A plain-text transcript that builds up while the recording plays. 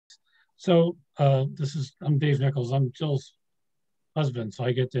So I'm Dave Nichols. I'm Jill's husband, so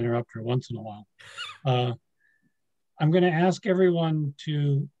I get to interrupt her once in a while. Uh, I'm going to ask everyone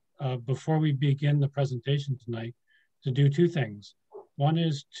to, before we begin the presentation tonight, to do two things. One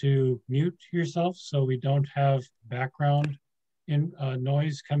is to mute yourself so we don't have background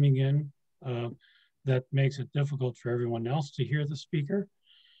noise coming in that makes it difficult for everyone else to hear the speaker.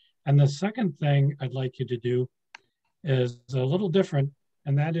 And the second thing I'd like you to do is a little different,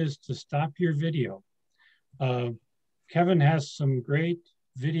 and that is to stop your video. Kevin has some great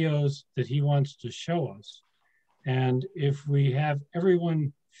videos that he wants to show us. And if we have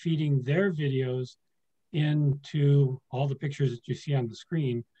everyone feeding their videos into all the pictures that you see on the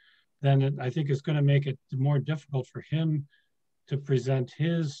screen, then I think it's going to make it more difficult for him to present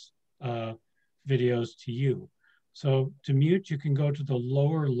his videos to you. So to mute, you can go to the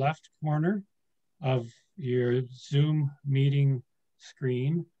lower left corner of your Zoom meeting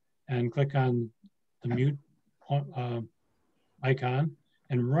screen and click on the mute icon.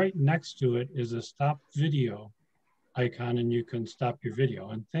 And right next to it is a stop video icon, and you can stop your video.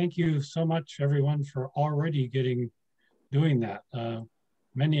 And thank you so much, everyone, for already doing that.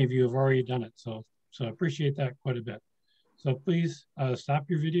 Many of you have already done it, so I appreciate that quite a bit. So please stop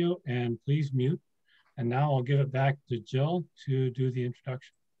your video and please mute. And now I'll give it back to Jill to do the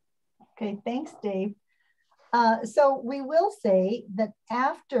introduction. Okay, thanks, Dave. So we will say that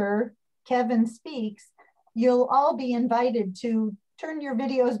after Kevin speaks, you'll all be invited to turn your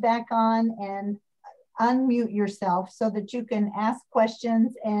videos back on and unmute yourself so that you can ask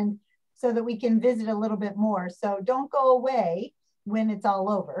questions and so that we can visit a little bit more. So don't go away when it's all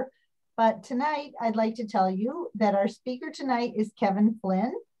over. But tonight, I'd like to tell you that our speaker tonight is Kevin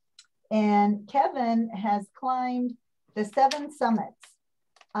Flynn. And Kevin has climbed the 7 summits.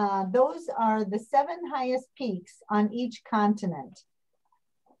 Those are the 7 highest peaks on each continent.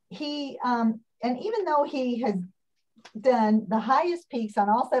 And even though he has done the highest peaks on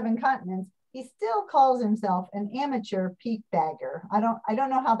all 7 continents, he still calls himself an amateur peak bagger. I don't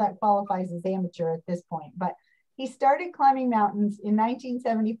know how that qualifies as amateur at this point, but he started climbing mountains in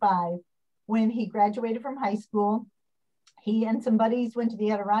 1975 when he graduated from high school. He and some buddies went to the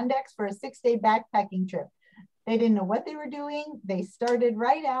Adirondacks for a 6-day backpacking trip. They didn't know what they were doing. They started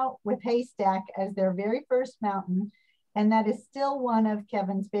right out with Haystack as their very first mountain, and that is still one of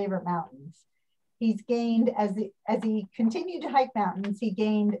Kevin's favorite mountains. He's gained, as he continued to hike mountains, he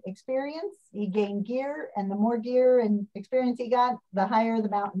gained experience, he gained gear, and the more gear and experience he got, the higher the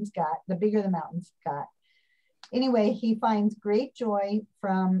mountains got, the bigger the mountains got. Anyway, he finds great joy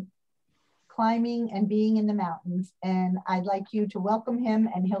from climbing and being in the mountains, and I'd like you to welcome him,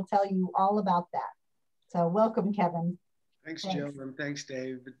 and he'll tell you all about that. So welcome, Kevin. Thanks, Jill, and thanks,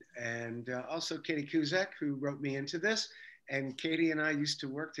 Dave, and also Katie Kuzak, who wrote me into this. And Katie and I used to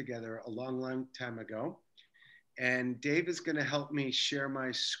work together a long, long time ago. And Dave is going to help me share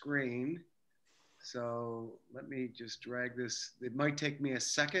my screen. So let me just drag this. It might take me a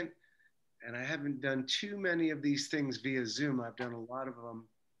second. And I haven't done too many of these things via Zoom. I've done a lot of them.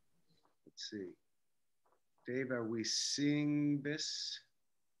 Let's see. Dave, are we seeing this?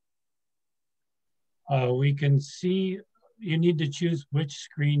 We can see, you need to choose which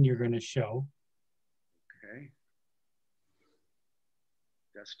screen you're going to show. Okay.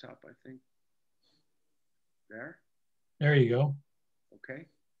 Desktop, I think. There you go. Okay,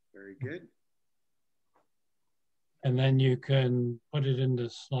 very good. And then you can put it into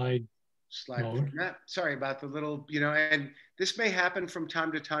slide mode. Format. Sorry about the little, and this may happen from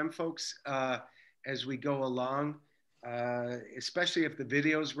time to time, folks, as we go along, especially if the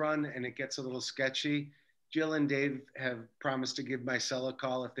videos run and it gets a little sketchy. Jill and Dave have promised to give my cell a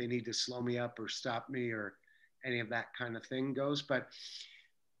call if they need to slow me up or stop me or any of that kind of thing goes. But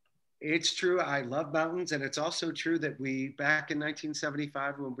it's true, I love mountains, and it's also true that back in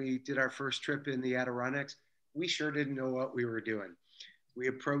 1975, when we did our first trip in the Adirondacks, we sure didn't know what we were doing. We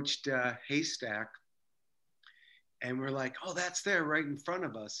approached Haystack, and we're like, oh, that's there right in front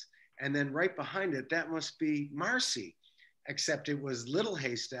of us. And then right behind it, that must be Marcy, except it was Little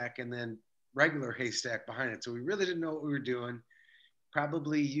Haystack and then regular Haystack behind it. So we really didn't know what we were doing.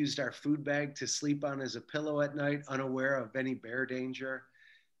 Probably used our food bag to sleep on as a pillow at night, unaware of any bear danger.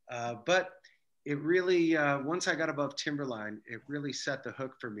 But it really, once I got above timberline, it really set the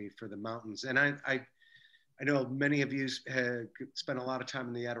hook for me for the mountains. And I know many of you have spent a lot of time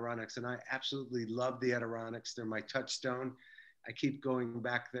in the Adirondacks, and I absolutely love the Adirondacks. They're my touchstone. I keep going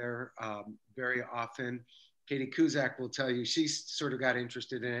back there very often. Katie Kuzak will tell you, she's sort of got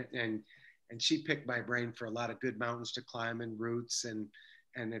interested in it, and she picked my brain for a lot of good mountains to climb and routes and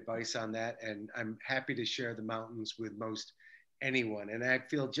advice on that. And I'm happy to share the mountains with most anyone. And I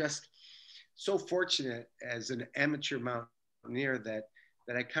feel just so fortunate as an amateur mountaineer that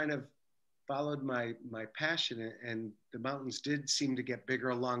I kind of followed my passion, and the mountains did seem to get bigger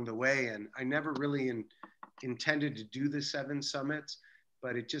along the way. And I never really intended to do the 7 summits,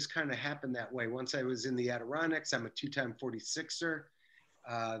 but it just kind of happened that way. Once I was in the Adirondacks, I'm a 2-time 46er.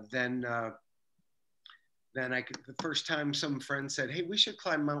 Then the first time some friends said, hey, we should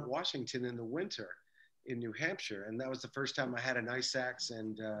climb Mount Washington in the winter in New Hampshire. And that was the first time I had an ice axe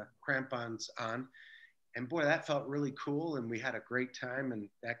and crampons on. And boy, that felt really cool. And we had a great time. And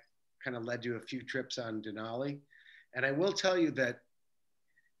that kind of led to a few trips on Denali. And I will tell you that,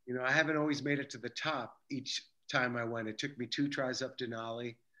 you know, I haven't always made it to the top each time I went. It took me 2 tries up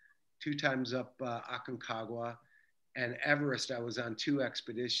Denali, 2 times up Aconcagua. And Everest, I was on 2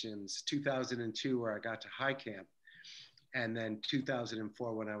 expeditions, 2002 where I got to high camp, and then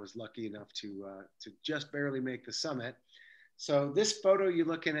 2004 when I was lucky enough to just barely make the summit. So this photo you're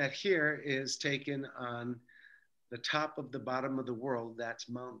looking at here is taken on the top of the bottom of the world. That's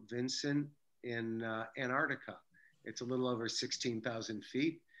Mount Vincent in Antarctica. It's a little over 16,000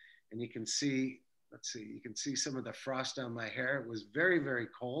 feet. And you can see, let's see, you can see some of the frost on my hair. It was very, very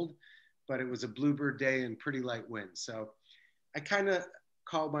cold, but it was a bluebird day and pretty light winds. So I kind of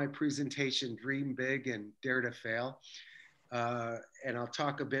call my presentation Dream Big and Dare to Fail. And I'll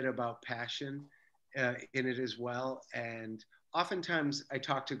talk a bit about passion in it as well. And oftentimes I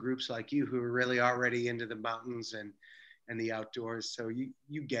talk to groups like you who are really already into the mountains and the outdoors. So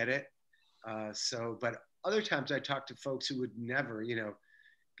you get it. But other times I talk to folks who would never, you know,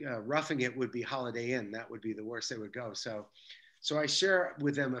 roughing it would be Holiday Inn. That would be the worst they would go. So I share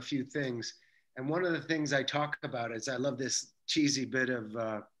with them a few things. And one of the things I talk about is I love this cheesy bit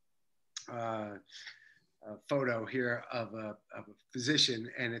of photo here of a physician.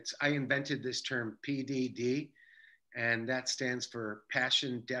 And I invented this term PDD, and that stands for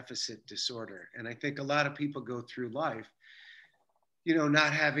passion deficit disorder. And I think a lot of people go through life, you know,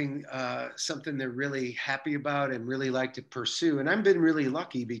 not having something they're really happy about and really like to pursue. And I've been really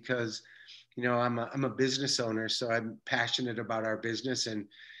lucky because, you know, I'm a business owner, so I'm passionate about our business, and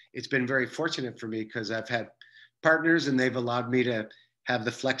it's been very fortunate for me because I've had partners and they've allowed me to have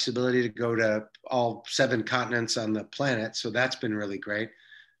the flexibility to go to all 7 continents on the planet. So that's been really great.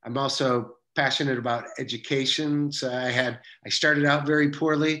 I'm also passionate about education. So I started out very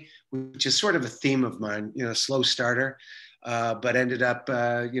poorly, which is sort of a theme of mine, you know, slow starter, but ended up,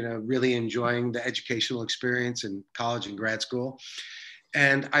 you know, really enjoying the educational experience in college and grad school.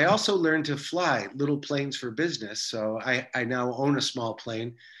 And I also learned to fly little planes for business. So I now own a small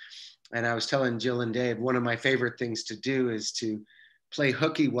plane. And I was telling Jill and Dave, one of my favorite things to do is to play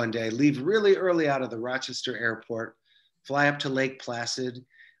hooky one day, leave really early out of the Rochester airport, fly up to Lake Placid,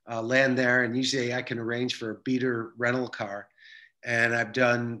 land there. And usually I can arrange for a beater rental car. And I've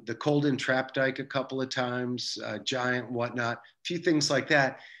done the Colden Trap Dyke a couple of times, Giant, whatnot, a few things like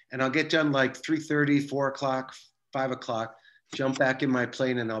that. And I'll get done like 3:30, 4 o'clock, 5 o'clock, jump back in my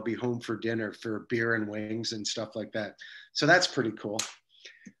plane, and I'll be home for dinner for beer and wings and stuff like that. So that's pretty cool.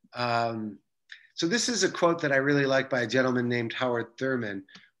 So this is a quote that I really like by a gentleman named Howard Thurman,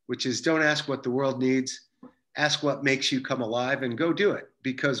 which is, don't ask what the world needs, ask what makes you come alive, and go do it.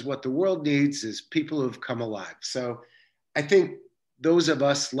 Because what the world needs is people who've come alive. So I think those of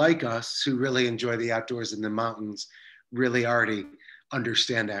us like us who really enjoy the outdoors and the mountains really already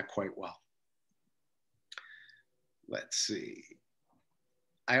understand that quite well. Let's see.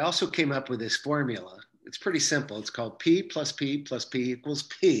 I also came up with this formula. It's pretty simple. It's called P plus P plus P equals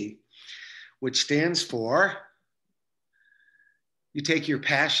P, which stands for, you take your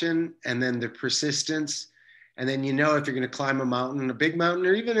passion and then the persistence, and then you know if you're going to climb a mountain, a big mountain,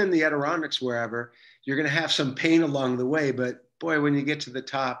 or even in the Adirondacks, wherever, you're going to have some pain along the way. But boy, when you get to the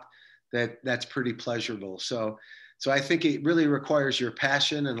top, that's pretty pleasurable. So I think it really requires your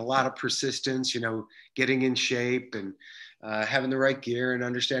passion and a lot of persistence, you know, getting in shape and having the right gear and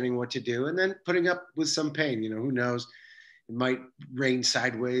understanding what to do, and then putting up with some pain. You know, who knows? It might rain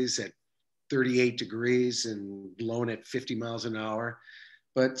sideways at 38 degrees and blowing at 50 miles an hour,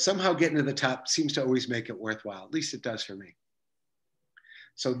 but somehow getting to the top seems to always make it worthwhile. At least it does for me.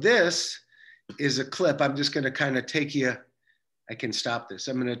 So this is a clip. I'm just going to kind of take you, I can stop this.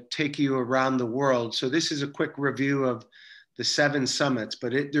 I'm going to take you around the world. So this is a quick review of the 7 summits,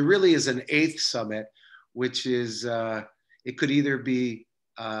 but there really is an 8th summit, which is, it could either be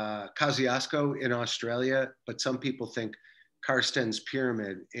Kosciuszko in Australia, but some people think Karsten's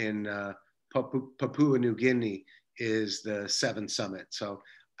Pyramid in Papua New Guinea is the 7th summit. So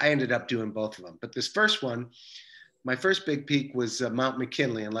I ended up doing both of them. But this first one, my first big peak was Mount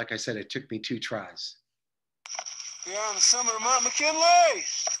McKinley. And like I said, it took me 2 tries. We're on the summit of Mount McKinley.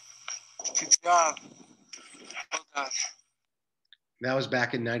 job. Well done. That was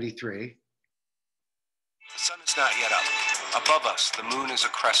back in '93. The sun is not yet up. Above us, the moon is a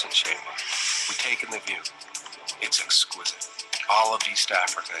crescent shape. We take in the view. It's exquisite. All of East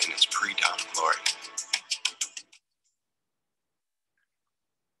Africa in its pre-dawn glory.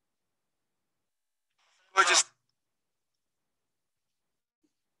 We're just...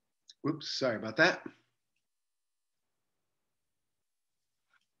 Oops, sorry about that.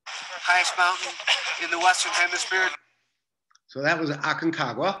 Highest mountain in the Western Hemisphere. So that was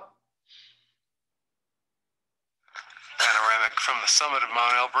Aconcagua. Panoramic from the summit of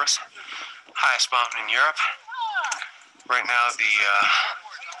Mount Everest, highest mountain in Europe. Right now,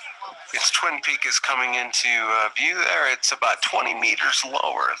 its twin peak is coming into view there. It's about 20 meters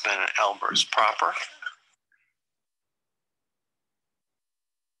lower than Elbrus proper.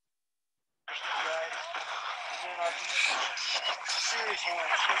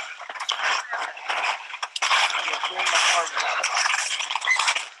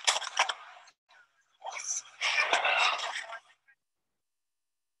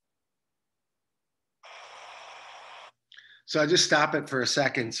 So I just stop it for a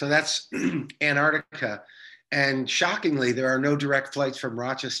second. So that's Antarctica. And shockingly, there are no direct flights from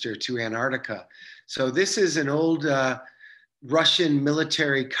Rochester to Antarctica. So this is an old Russian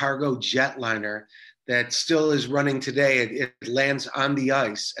military cargo jetliner that still is running today. It lands on the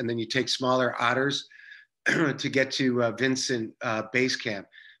ice, and then you take smaller otters to get to Vincent Base Camp.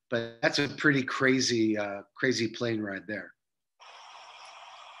 But that's a pretty crazy, crazy plane ride there.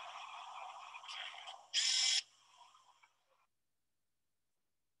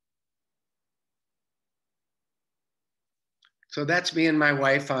 So that's me and my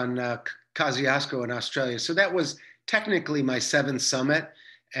wife on Kosciuszko in Australia. So that was technically my 7th summit,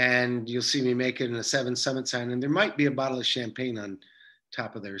 and you'll see me making a 7th summit sign, and there might be a bottle of champagne on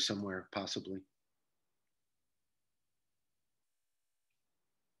top of there somewhere, possibly.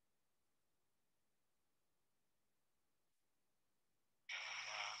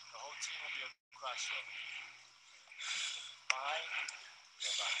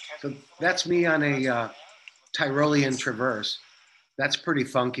 So that's me on a Tyrolean traverse. That's pretty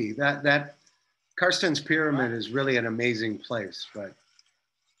funky. That Karsten's Pyramid is really an amazing place, but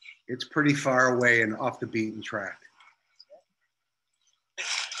it's pretty far away and off the beaten track.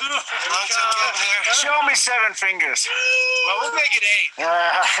 Show me 7 fingers. Well, we'll make it 8.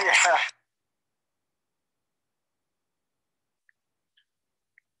 Yeah.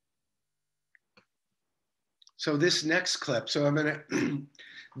 So this next clip, so I'm gonna,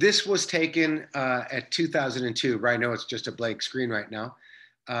 this was taken at 2002, right? I know it's just a blank screen right now,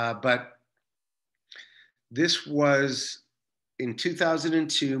 but this was in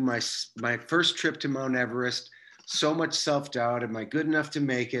 2002, my first trip to Mount Everest. So much self-doubt, am I good enough to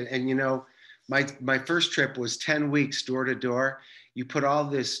make it? And you know, my first trip was 10 weeks door to door. You put all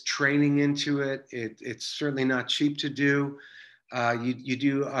this training into it. It's certainly not cheap to do. You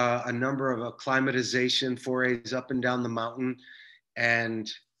do a number of acclimatization forays up and down the mountain. And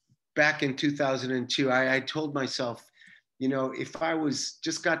back in 2002, I told myself, you know, if I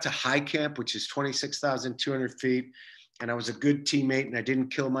just got to high camp, which is 26,200 feet, and I was a good teammate and I didn't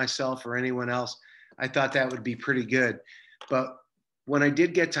kill myself or anyone else, I thought that would be pretty good. But when I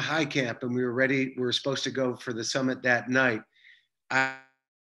did get to high camp and we were supposed to go for the summit that night, I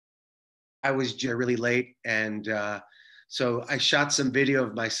was really late. And so I shot some video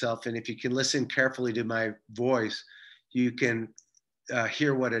of myself. And if you can listen carefully to my voice, you can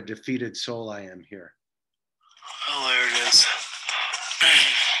hear what a defeated soul I am here. Oh, there it is.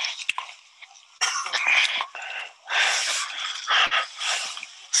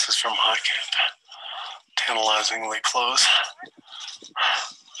 This is from high camp. Tantalizingly close.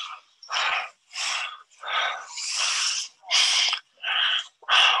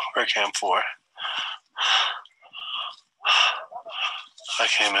 We're camp 4. I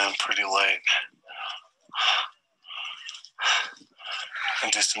came in pretty late. I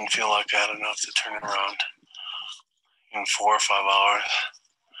just didn't feel like I had enough to turn around in 4 or 5 hours.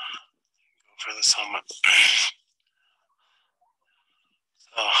 Go for the summit.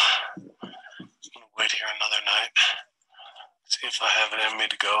 So I'm gonna wait here another night. See if I have it in me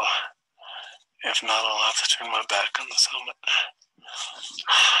to go. If not, I'll have to turn my back on the summit.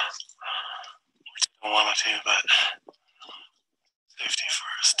 Which I don't want to do, but safety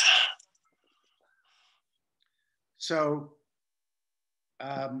first. So,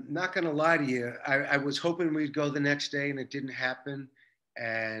 not going to lie to you, I was hoping we'd go the next day and it didn't happen.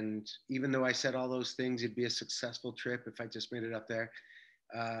 And even though I said all those things, it'd be a successful trip if I just made it up there.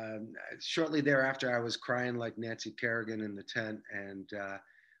 Shortly thereafter, I was crying like Nancy Kerrigan in the tent. And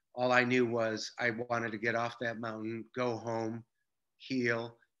all I knew was I wanted to get off that mountain, go home,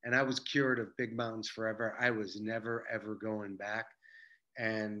 heal. And I was cured of big mountains forever. I was never, ever going back.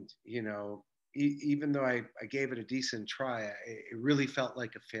 And, you know, even though I gave it a decent try, it really felt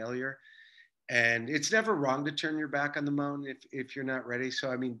like a failure. And it's never wrong to turn your back on the mountain if you're not ready.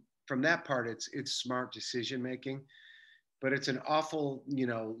 So, I mean, from that part, it's smart decision making, but it's an awful, you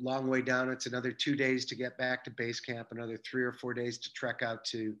know, long way down. It's another 2 days to get back to base camp, another 3 or 4 days to trek out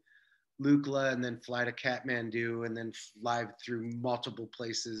to Lukla, and then fly to Kathmandu, and then fly through multiple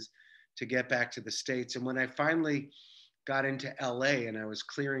places to get back to the States. And when I finally got into LA and I was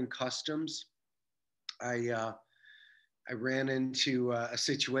clearing customs, I ran into a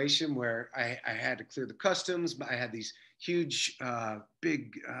situation where I had to clear the customs. I had these huge,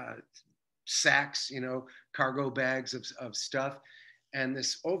 big sacks, you know, cargo bags of stuff. And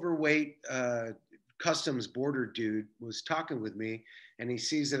this overweight customs border dude was talking with me, and he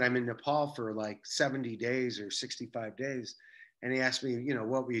sees that I'm in Nepal for like 70 days or 65 days. And he asked me, you know,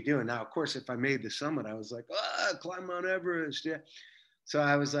 what were you doing? Now, of course, if I made the summit, I was like, climb Mount Everest. Yeah. So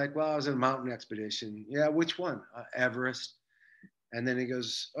I was like, well, I was in a mountain expedition. Yeah, which one? Everest. And then he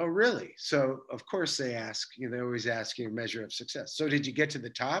goes, oh, really? So of course they ask, you know, they always ask you a measure of success. So did you get to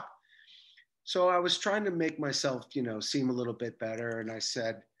the top? So I was trying to make myself, you know, seem a little bit better. And I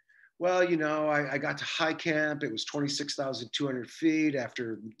said, well, you know, I got to high camp. It was 26,200 feet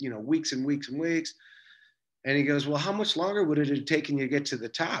after, you know, weeks and weeks and weeks. And he goes, well, how much longer would it have taken you to get to the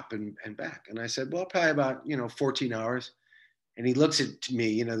top and back? And I said, well, probably about, you know, 14 hours. And he looks at me,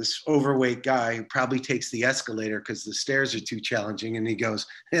 you know, this overweight guy who probably takes the escalator because the stairs are too challenging. And he goes,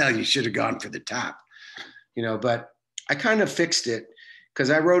 yeah, you should have gone for the top, you know, but I kind of fixed it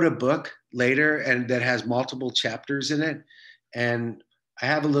because I wrote a book later and that has multiple chapters in it. And I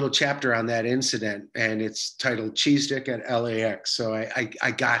have a little chapter on that incident, and it's titled Cheese Dick at LAX. So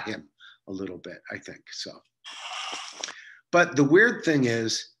I got him a little bit, I think. So, but the weird thing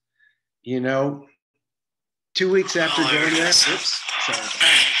is, you know, 2 weeks after doing that, oops,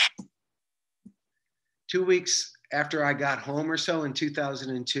 sorry. 2 weeks after I got home or so in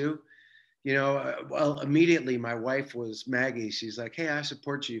 2002, you know, well, immediately my wife was Maggie. She's like, hey, I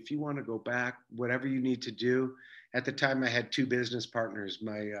support you. If you want to go back, whatever you need to do. At the time I had two business partners,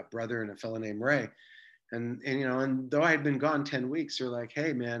 my brother and a fellow named Ray. And, you know, and though I had been gone 10 weeks, they're like,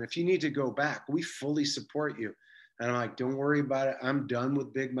 hey man, if you need to go back, we fully support you. And I'm like, don't worry about it. I'm done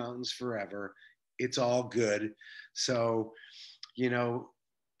with big mountains forever. It's all good. So, you know,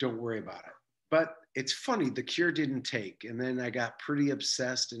 don't worry about it. But it's funny, the cure didn't take. And then I got pretty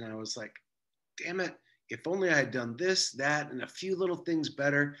obsessed, and I was like, damn it, if only I had done this, that, and a few little things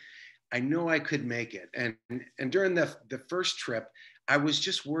better, I know I could make it. And during the first trip, I was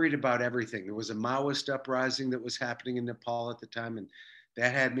just worried about everything. There was a Maoist uprising that was happening in Nepal at the time, and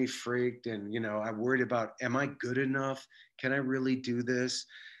that had me freaked. And, you know, I worried about, am I good enough? Can I really do this?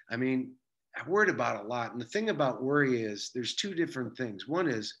 I mean, I worried about a lot. And the thing about worry is there's two different things. One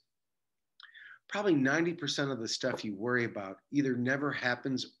is probably 90% of the stuff you worry about either never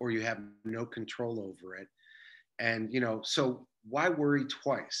happens or you have no control over it. And, you know, so why worry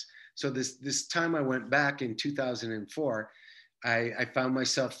twice? So this time I went back in 2004, I found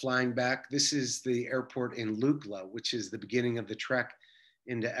myself flying back. This is the airport in Lukla, which is the beginning of the trek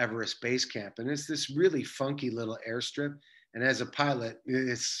into Everest Base Camp. And it's this really funky little airstrip. And as a pilot,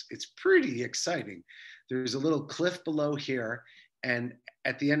 it's pretty exciting. There's a little cliff below here. And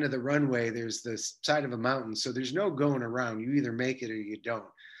at the end of the runway, there's this side of a mountain. So there's no going around. You either make it or you don't.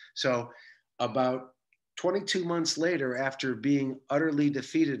 So about 22 months later, after being utterly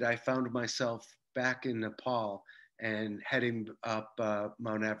defeated, I found myself back in Nepal and heading up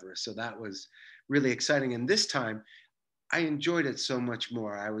Mount Everest. So that was really exciting. And this time, I enjoyed it so much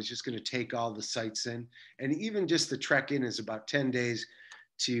more. I was just going to take all the sights in. And even just the trek in is about 10 days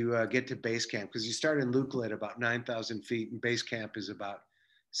to get to base camp, because you start in Lukla at about 9,000 feet and base camp is about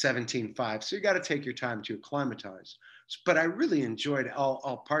 17,500. So you got to take your time to acclimatize. But I really enjoyed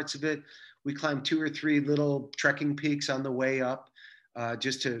all parts of it. We climbed 2 or 3 little trekking peaks on the way up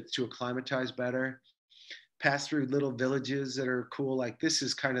just to acclimatize better. Pass through little villages that are cool. Like this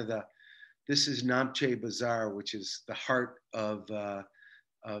is Namche Bazaar, which is the heart of the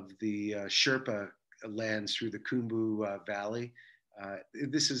Sherpa lands through the Khumbu Valley.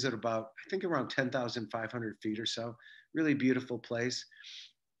 This is at about, I think, around 10,500 feet or so. Really beautiful place.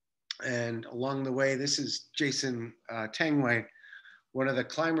 And along the way, this is Jason Tangway, one of the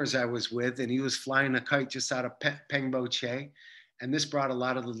climbers I was with, and he was flying a kite just out of Pengbo Che. And this brought a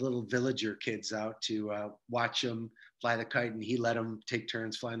lot of the little villager kids out to watch him fly the kite, and he let them take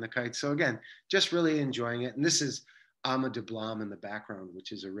turns flying the kite. So again, just really enjoying it. And this is Ama de Blam in the background,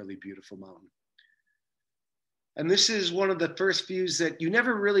 which is a really beautiful mountain. And this is one of the first views that you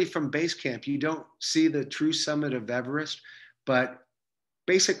never really, from base camp, you don't see the true summit of Everest, but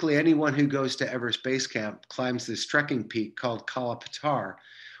basically anyone who goes to Everest Base Camp climbs this trekking peak called Kala Patthar,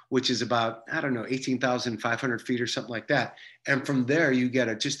 which is about, I don't know, 18,500 feet or something like that. And from there, you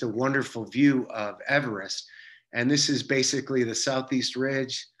get just a wonderful view of Everest. And this is basically the Southeast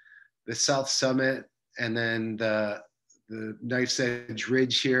Ridge, the South Summit, and then the Knife's Edge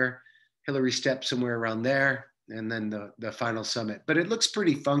Ridge here, Hillary Step somewhere around there, and then the final summit. But it looks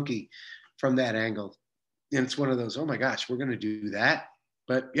pretty funky from that angle. And it's one of those, oh my gosh, we're gonna do that?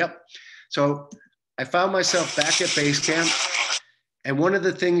 But yep. So I found myself back at base camp. And one of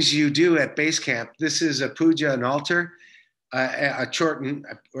the things you do at base camp, this is a puja, an altar, a chorten,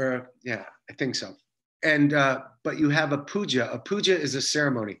 or yeah, I think so. And, but you have a puja. A puja is a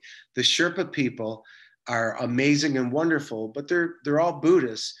ceremony. The Sherpa people are amazing and wonderful, but they're all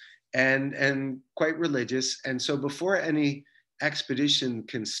Buddhists and quite religious. And so before any expedition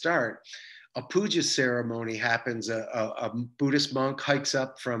can start, a puja ceremony happens. A Buddhist monk hikes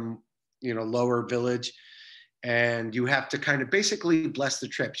up from, lower village, and you have to kind of basically bless the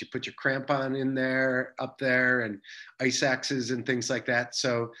trips. You put your crampon in there, up there, and ice axes and things like that.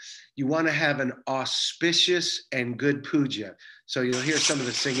 So you want to have an auspicious and good puja. So you'll hear some of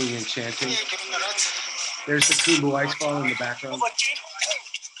the singing and chanting. There's the Khumbu ice fall in the background.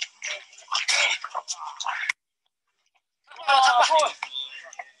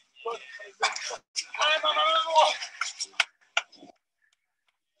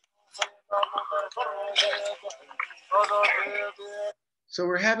 So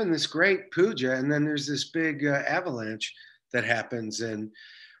we're having this great puja, and then there's this big avalanche that happens,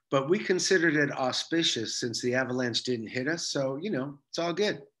 but we considered it auspicious since the avalanche didn't hit us. So, it's all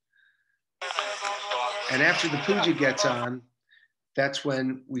good. And after the puja gets on, that's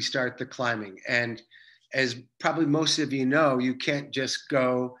when we start the climbing. And as probably most of you know, you can't just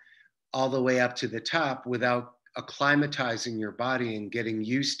go all the way up to the top without acclimatizing your body and getting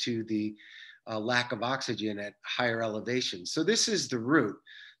used to the lack of oxygen at higher elevations. So this is the route.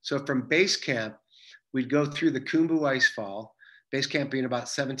 So from base camp, we'd go through the Khumbu ice fall, base camp being about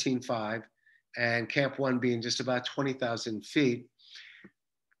 17,500 and camp one being just about 20,000 feet.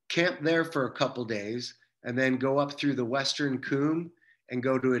 Camp there for a couple days and then go up through the Western Khum and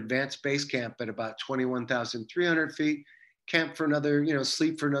go to advanced base camp at about 21,300 feet, camp for another,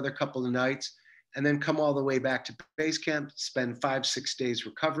 sleep for another couple of nights, and then come all the way back to base camp, spend 5-6 days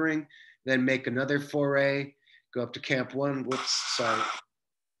recovering, then make another foray, go up to camp one. Whoops, sorry,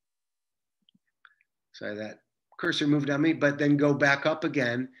 that cursor moved on me, but then go back up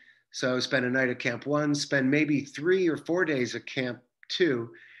again. So spend a night at camp one, spend maybe 3 or 4 days at camp two,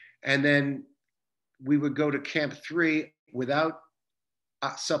 and then we would go to camp three without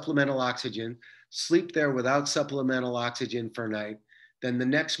supplemental oxygen, sleep there without supplemental oxygen for a night. Then the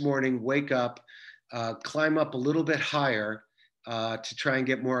next morning, wake up, climb up a little bit higher to try and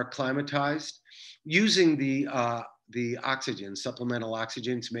get more acclimatized, using the oxygen, supplemental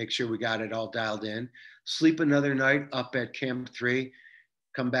oxygen, to make sure we got it all dialed in. Sleep another night up at camp three,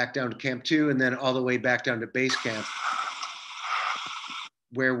 come back down to camp two, and then all the way back down to base camp,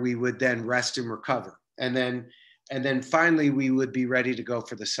 where we would then rest and recover. And then finally, we would be ready to go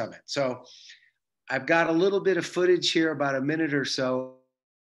for the summit. So I've got a little bit of footage here, about a minute or so,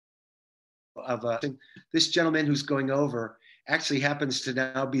 of this gentleman who's going over actually happens to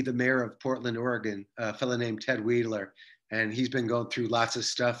now be the mayor of Portland, Oregon, a fellow named Ted Wheeler. And he's been going through lots of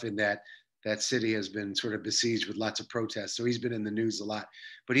stuff in that city has been sort of besieged with lots of protests. So he's been in the news a lot,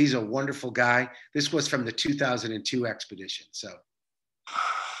 but he's a wonderful guy. This was from the 2002 expedition. So.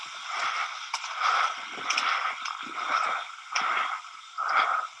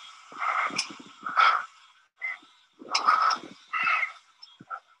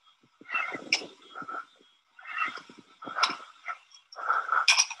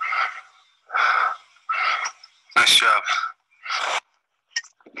 Nice job.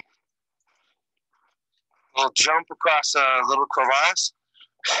 We'll jump across a little crevasse,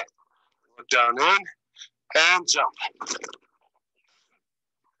 look down in, and jump.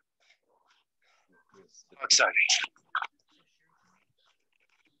 Exciting.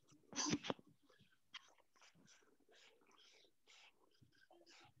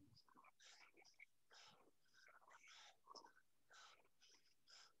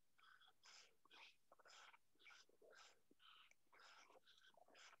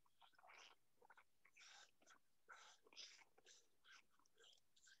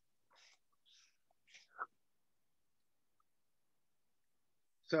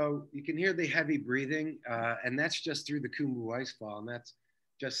 So you can hear the heavy breathing, and that's just through the Khumbu Icefall, and that's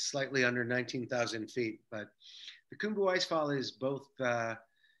just slightly under 19,000 feet. But the Khumbu Icefall is both,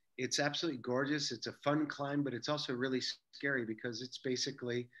 it's absolutely gorgeous. It's a fun climb, but it's also really scary because it's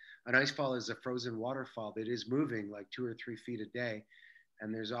basically, an icefall is a frozen waterfall that is moving like 2 or 3 feet a day.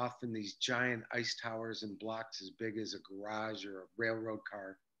 And there's often these giant ice towers and blocks as big as a garage or a railroad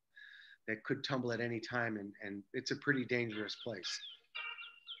car that could tumble at any time. And it's a pretty dangerous place.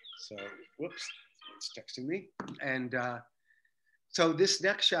 So, whoops, it's texting me. And so this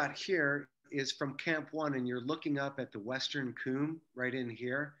next shot here is from Camp 1, and you're looking up at the Western Khum right in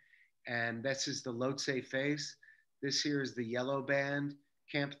here. And this is the Lhotse face. This here is the yellow band.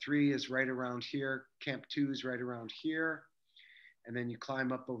 Camp 3 is right around here. Camp 2 is right around here. And then you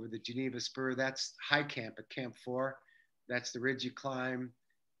climb up over the Geneva Spur. That's high camp at Camp 4. That's the ridge you climb.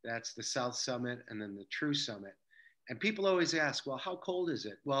 That's the South Summit, and then the true summit. And people always ask, well, how cold is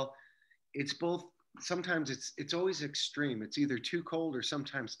it? Well, it's both. Sometimes it's always extreme. It's either too cold or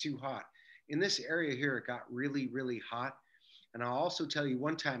sometimes too hot. In this area here, it got really, really hot. And I'll also tell you,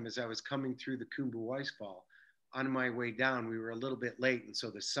 one time as I was coming through the Khumbu Icefall, on my way down, we were a little bit late, and so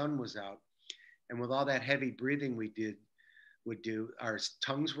the sun was out. And with all that heavy breathing we would do, our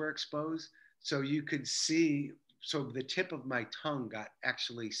tongues were exposed. So you could see, so the tip of my tongue got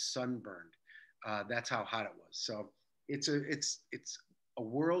actually sunburned. That's how hot it was. So it's a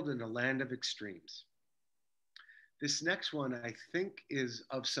world and a land of extremes. This next one, I think, is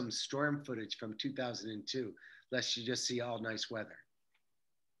of some storm footage from 2002, lest you just see all nice weather.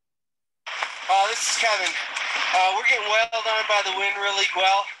 This is Kevin. We're getting wailed on by the wind really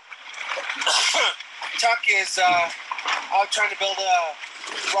well. Tuck is out trying to build a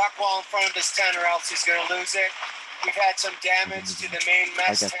rock wall in front of his tent, or else he's going to lose it. We've had some damage to the main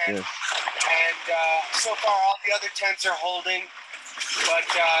mess tent, and so far all the other tents are holding, but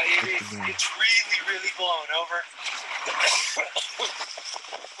it's really, really blown over.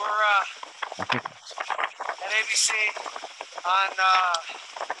 We're at ABC on I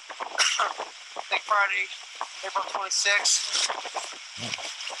think Friday, April 26th.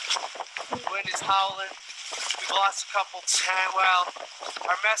 The wind is howling. We've lost a couple well,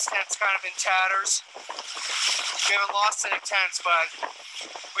 our mess tent's kind of in tatters. We haven't lost any tents, but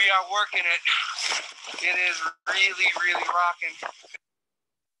we are working it. It is really, really rocking.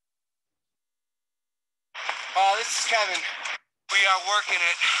 This is Kevin. We are working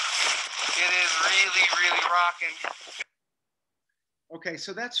it. It is really, really rocking. Okay,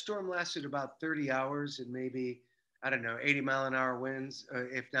 so that storm lasted about 30 hours and maybe, I don't know, 80-mile-an-hour winds,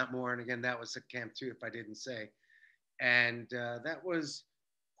 if not more. And again, that was at Camp 2, if I didn't say. And that was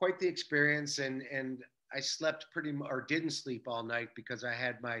quite the experience. And I slept or didn't sleep all night because I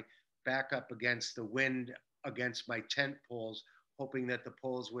had my back up against the wind, against my tent poles, hoping that the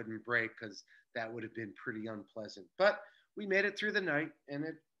poles wouldn't break, because that would have been pretty unpleasant. But we made it through the night and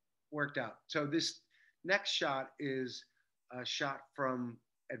it worked out. So this next shot is a shot from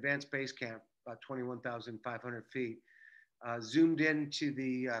Advanced Base Camp, about 21,500 feet, zoomed into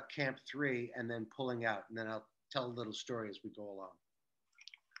the Camp 3 and then pulling out. And then I'll tell a little story as we go along.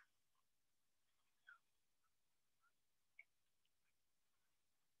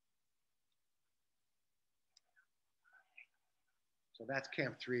 So that's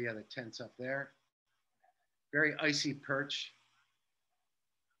Camp 3, the tent's up there. Very icy perch.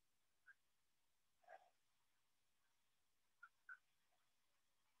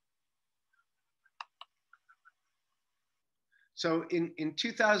 So in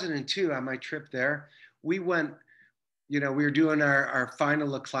 2002, on my trip there, we went, we were doing our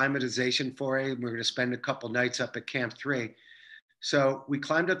final acclimatization foray, and we were going to spend a couple nights up at Camp 3. So we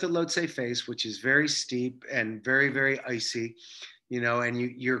climbed up the Lhotse face, which is very steep and very, very icy, and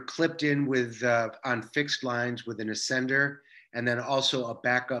you're clipped in with on fixed lines with an ascender, and then also a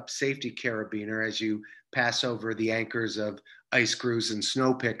backup safety carabiner as you pass over the anchors of ice screws and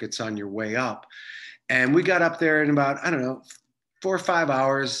snow pickets on your way up. And we got up there in about, 4 or 5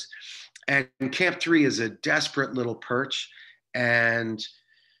 hours. And Camp 3 is a desperate little perch. And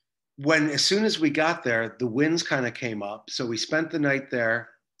as soon as we got there, the winds kind of came up. So we spent the night there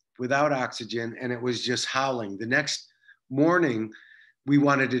without oxygen, and it was just howling. The next morning, we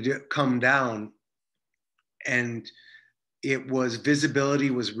wanted to come down, and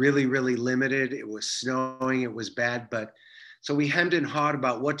visibility was really, really limited. It was snowing, it was bad. But so we hemmed and hawed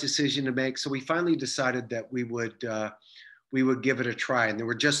about what decision to make. So we finally decided that we would give it a try. And there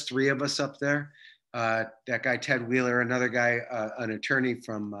were just 3 of us up there. That guy, Ted Wheeler, another guy, an attorney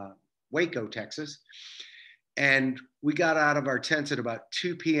from Waco, Texas. And we got out of our tents at about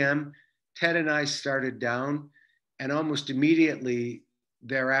 2 p.m. Ted and I started down, and almost immediately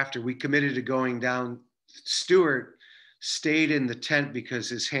thereafter, we committed to going down. Stuart stayed in the tent because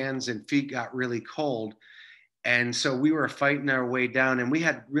his hands and feet got really cold. And so we were fighting our way down, and we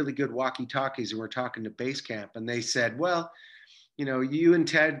had really good walkie-talkies, and we're talking to base camp. And they said, well, you know, you and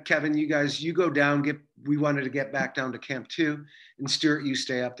Ted, Kevin, you guys, you go down, we wanted to get back down to Camp 2, and Stuart, you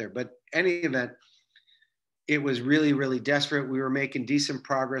stay up there. But any event, it was really, really desperate. We were making decent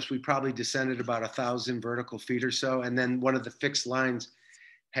progress. We probably descended about 1,000 vertical feet or so. And then one of the fixed lines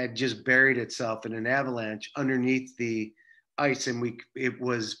had just buried itself in an avalanche underneath the ice, and it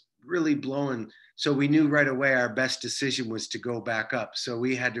was really blowing. So we knew right away our best decision was to go back up. So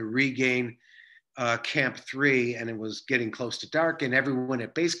we had to regain Camp 3, and it was getting close to dark, and everyone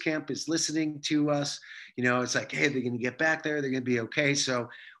at base camp is listening to us. You know, it's like, hey, they're going to get back there. They're going to be okay. So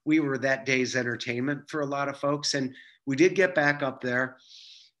we were that day's entertainment for a lot of folks. And we did get back up there.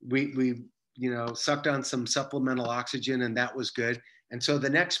 We you know, sucked on some supplemental oxygen, and that was good. And so the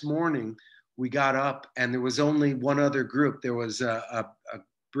next morning we got up, and there was only one other group. There was a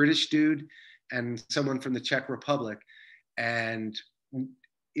British dude and someone from the Czech Republic. And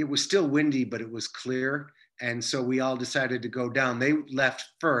it was still windy, but it was clear. And so we all decided to go down. They left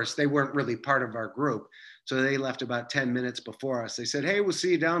first. They weren't really part of our group. So they left about 10 minutes before us. They said, hey, we'll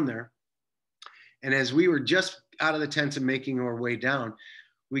see you down there. And as we were just out of the tents and making our way down,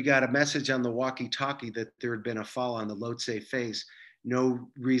 we got a message on the walkie-talkie that there had been a fall on the Lhotse face. No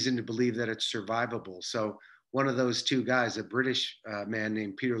reason to believe that it's survivable. So one of those two guys, a British man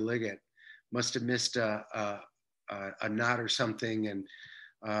named Peter Liggett, must have missed a knot or something,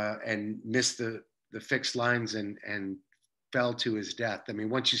 and missed the fixed lines and fell to his death. I mean,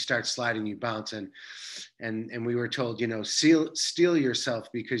 once you start sliding, you bounce. And we were told, you know, steel yourself,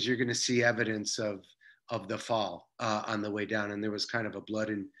 because you're going to see evidence of the fall on the way down. And there was kind of a blood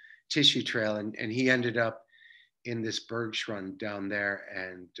and tissue trail. And he ended up in this bergschrund down there.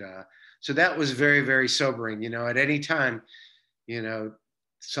 And so that was very, very sobering. You know, at any time, you know,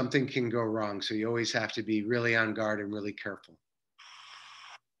 something can go wrong. So you always have to be really on guard and really careful.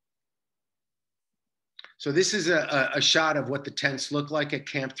 So this is a shot of what the tents look like at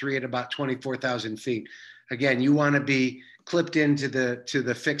Camp 3 at about 24,000 feet. Again, you want to be clipped into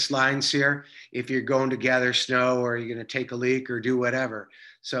the fixed lines here if you're going to gather snow, or you're going to take a leak or do whatever.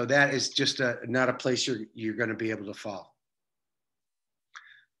 So that is just not a place you're going to be able to fall.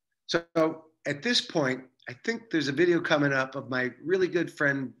 So at this point, I think there's a video coming up of my really good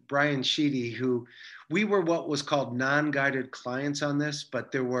friend, Brian Sheedy, who we were what was called non-guided clients on this,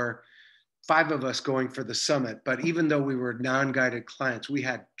 but there were 5 of us going for the summit. But even though we were non-guided clients, we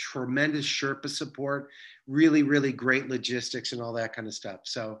had tremendous Sherpa support, really, really great logistics and all that kind of stuff.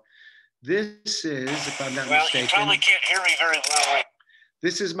 So this is, if I'm not mistaken. Well, you probably can't hear me very well.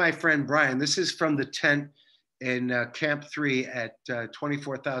 This is my friend, Brian. This is from the tent in Camp 3 at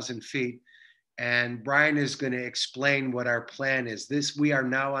 24,000 feet. And Brian is going to explain what our plan is. We are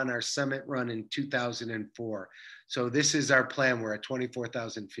now on our summit run in 2004. So this is our plan. We're at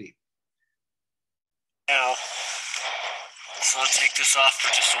 24,000 feet. Now, so I'll take this off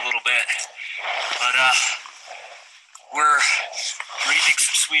for just a little bit. But we're breathing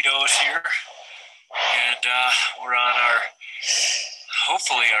some sweet O's here. And we're on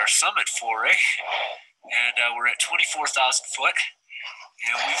hopefully our summit foray. And we're at 24,000 foot.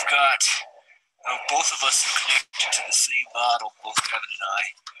 And we've got both of us are connected to the same bottle, both Kevin and I.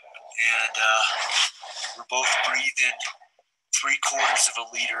 And we're both breathing 3/4 of a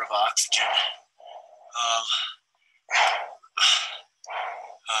liter of oxygen.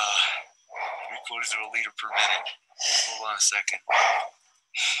 3/4 of a liter per minute. Hold on a second.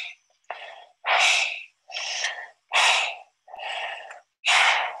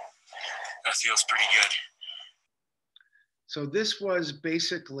 That feels pretty good. So this was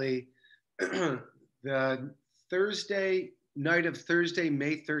basically the Thursday night of Thursday,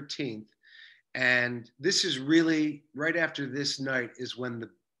 May 13th. And this is really right after this night is when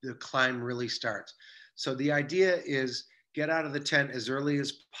the climb really starts. So the idea is get out of the tent as early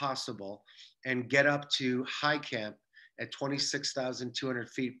as possible and get up to high camp at 26,200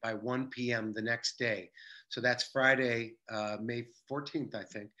 feet by 1 p.m. the next day. So that's Friday, May 14th, I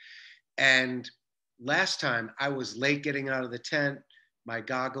think. And last time I was late getting out of the tent. My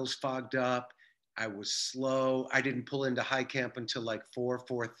goggles fogged up. I was slow. I didn't pull into high camp until like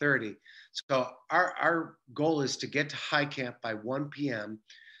 4:30. So our goal is to get to high camp by 1 p.m.,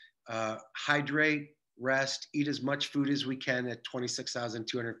 hydrate, rest, eat as much food as we can at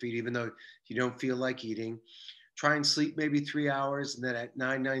 26,200 feet, even though you don't feel like eating. Try and sleep maybe 3 hours, and then at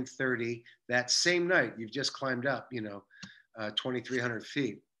 9:30, that same night, you've just climbed up, 2,300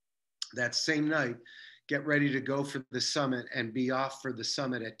 feet. That same night, get ready to go for the summit and be off for the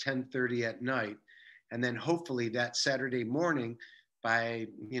summit at 10:30 at night. And then hopefully that Saturday morning by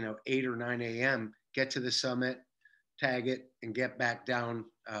 8 or 9 a.m., get to the summit, tag it, and get back down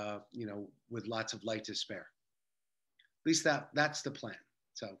with lots of light to spare. At least that's the plan.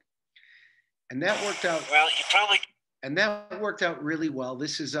 So, and that worked out. Well, you probably. And that worked out really well.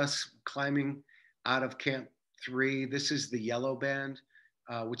 This is us climbing out of Camp 3. This is the yellow band,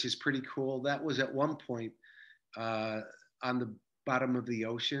 which is pretty cool. That was at one point on the bottom of the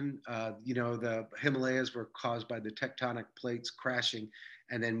ocean. The Himalayas were caused by the tectonic plates crashing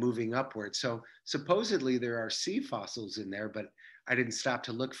and then moving upward. So supposedly there are sea fossils in there, but I didn't stop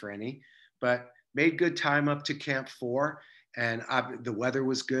to look for any. But made good time up to Camp 4, and the weather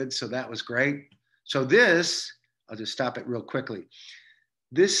was good, so that was great. So this, I'll just stop it real quickly.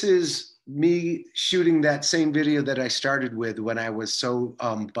 This is me shooting that same video that I started with when I was so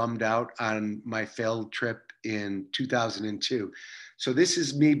bummed out on my failed trip in 2002. So this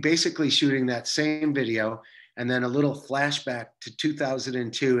is me basically shooting that same video and then a little flashback to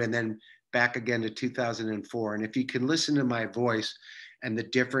 2002 and then back again to 2004. And if you can listen to my voice and the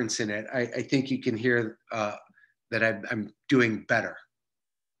difference in it, I think you can hear that I'm doing better.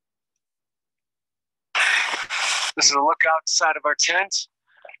 This is a look outside of our tent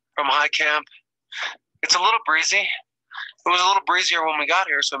from high camp. It's a little breezy. It was a little breezier when we got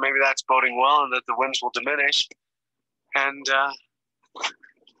here, so maybe that's boding well and that the winds will diminish. And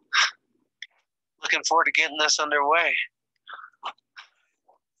looking forward to getting this underway.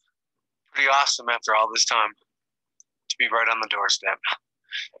 Pretty awesome after all this time to be right on the doorstep.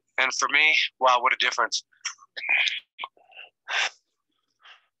 And for me, wow, what a difference.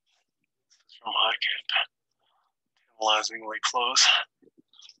 From high camp. Tantalizingly close.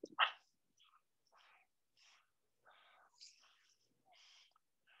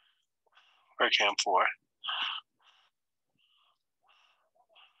 We're Camp 4.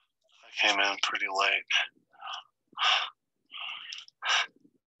 I came in pretty late.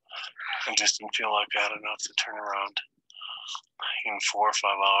 I just didn't feel like I had enough to turn around in 4 or 5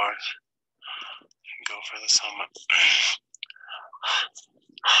 hours and go for the summit.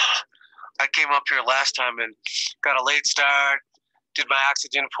 I came up here last time and got a late start, did my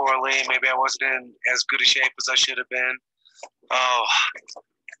oxygen poorly. Maybe I wasn't in as good a shape as I should have been. Oh,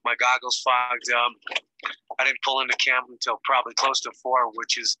 my goggles fogged up. I didn't pull into camp until probably close to 4,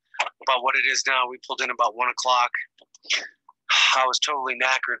 which is about what it is now. We pulled in about 1 o'clock. I was totally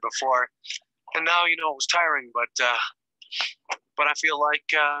knackered before. And now, it was tiring, but I feel like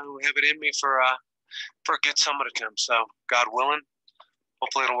we have it in me for a good summit attempt. So, God willing,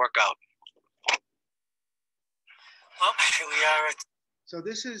 hopefully it'll work out. Well, here we are. So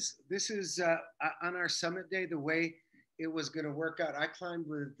this is on our summit day, the way it was going to work out. I climbed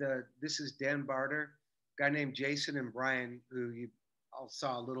with, this is Dan Barter, a guy named Jason and Brian, who you all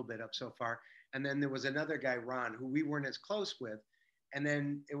saw a little bit of so far. And then there was another guy, Ron, who we weren't as close with. And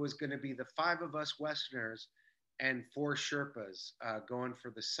then it was going to be the 5 of us Westerners and 4 Sherpas going for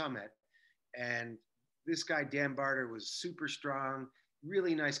the summit. And this guy, Dan Barter, was super strong,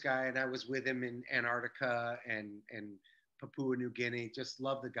 really nice guy. And I was with him in Antarctica and Papua New Guinea. Just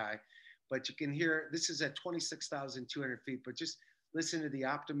love the guy. But you can hear, this is at 26,200 feet, but just listen to the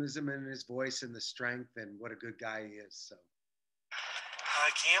optimism in his voice and the strength and what a good guy he is. So.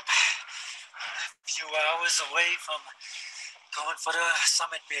 High camp, a few hours away from going for the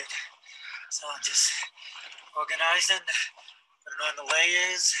summit bid. So just organizing, putting on the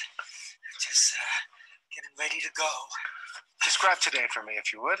layers, just getting ready to go. Describe today for me,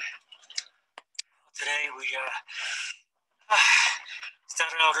 if you would. Today we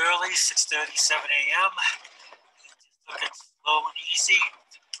started out early, 6:30, 7 a.m. Just took it slow and easy.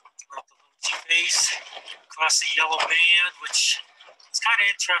 Went up the Luchi face, across the yellow band, which is kind of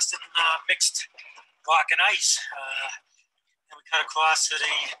interesting, mixed rock and ice. And we cut across to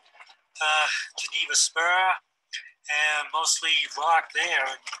the Geneva Spur, and mostly rock there.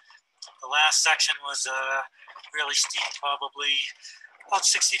 And the last section was really steep, probably about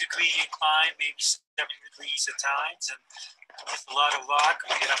 60-degree incline, maybe 70 degrees at times, and with a lot of rock.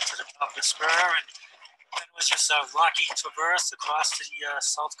 We get up to the top of the spur, and then it was just a rocky traverse across to the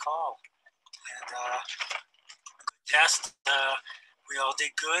South Col. And a good test. We all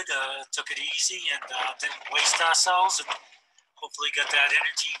did good, took it easy, and didn't waste ourselves, and hopefully got that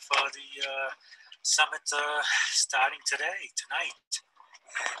energy for the summit starting tonight.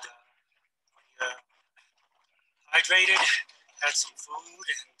 And we hydrated, had some food,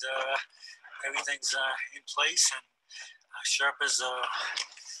 and everything's in place. And Sherpas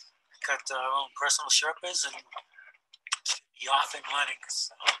got our own personal Sherpas and should be off and running.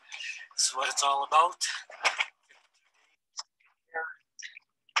 So That's what it's all about.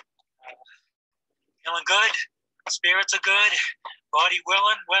 Feeling good, spirits are good, body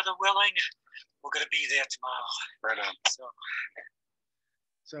willing, weather willing. We're gonna be there tomorrow. Right on.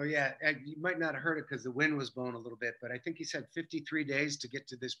 So yeah, you might not have heard it because the wind was blowing a little bit, but I think he said 53 days to get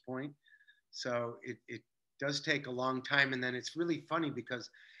to this point. So it does take a long time. And then it's really funny because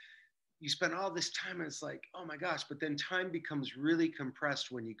you spend all this time and it's like, oh my gosh, but then time becomes really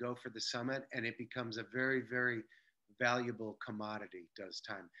compressed when you go for the summit, and it becomes a very, very valuable commodity, does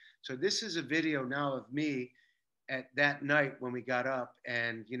time. So this is a video now of me at that night when we got up,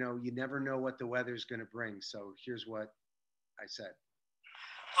 and you know, you never know what the weather's going to bring. So here's what I said.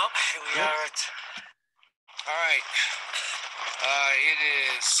 well, here we are at. All right. It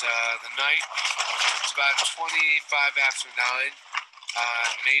is the night. It's about 25 after 9,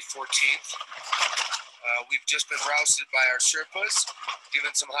 May 14th. We've just been rousted by our Sherpas,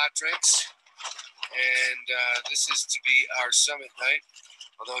 given some hot drinks, and this is to be our summit night,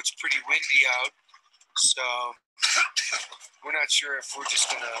 although it's pretty windy out. So we're not sure if we're just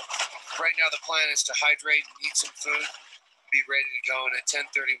going to, right now the plan is to hydrate and eat some food, be ready to go, and at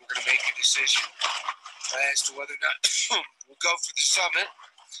 10:30 we're going to make a decision as to whether or not we'll go for the summit.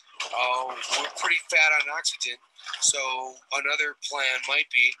 We're pretty fat on oxygen, so another plan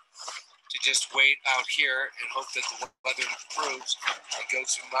might be to just wait out here and hope that the weather improves and go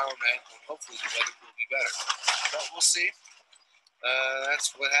to Adirondack, and hopefully the weather will be better. But we'll see.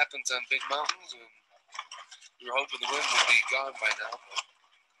 That's what happens on big mountains, and we were hoping the wind would be gone by now, but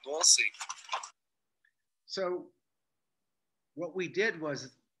we'll see. So what we did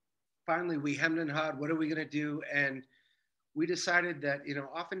was finally we hemmed and hawed, what are we going to do? And we decided that, you know,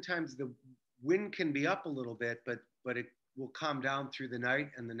 oftentimes the wind can be up a little bit, but it will calm down through the night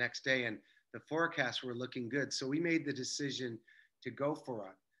and the next day, and the forecasts were looking good. So we made the decision to go for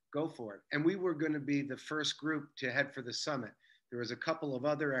it. And we were going to be the first group to head for the summit. There was a couple of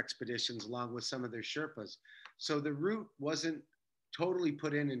other expeditions along with some of their Sherpas. So the route wasn't totally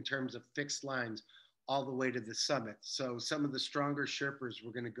put in terms of fixed lines all the way to the summit. So some of the stronger Sherpas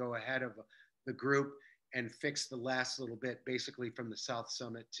were going to go ahead of the group and fix the last little bit, basically from the South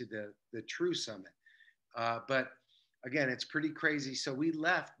Summit to the true summit. But again, it's pretty crazy. So we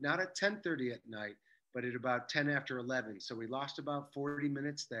left not at 10:30 at night, but at about 10 after 11. So we lost about 40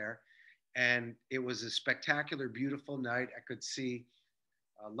 minutes there. And it was a spectacular, beautiful night. I could see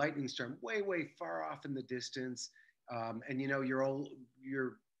a lightning storm way, way far off in the distance. And you know,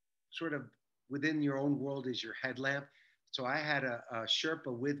 you're sort of within your own world is your headlamp. So I had a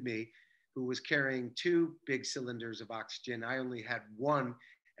Sherpa with me who was carrying 2 big cylinders of oxygen. I only had 1,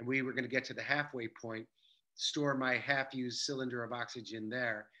 and we were going to get to the halfway point, store my half-used cylinder of oxygen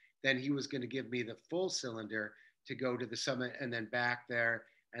there. Then he was going to give me the full cylinder to go to the summit and then back there,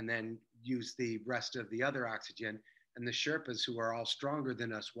 and then use the rest of the other oxygen. And the Sherpas, who are all stronger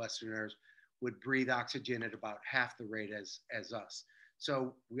than us Westerners, would breathe oxygen at about half the rate as us.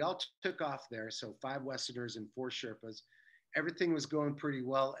 So we all took off there. So 5 Westerners and 4 Sherpas. Everything was going pretty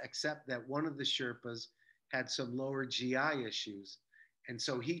well, except that one of the Sherpas had some lower GI issues. And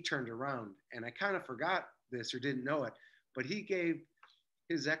so he turned around, and I kind of forgot this or didn't know it, but he gave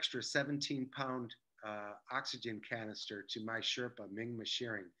his extra 17-pound oxygen canister to my Sherpa, Mingma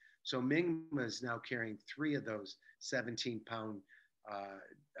Shearing. So Mingma is now carrying 3 of those 17-pound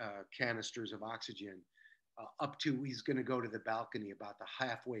canisters of oxygen up to, he's going to go to the balcony about the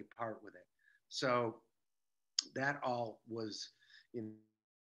halfway part with it. So that all was, you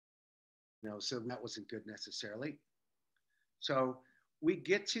know, so that wasn't good necessarily. So we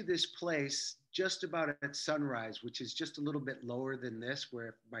get to this place just about at sunrise, which is just a little bit lower than this,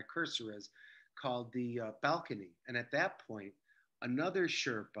 where my cursor is, called the balcony. And at that point, another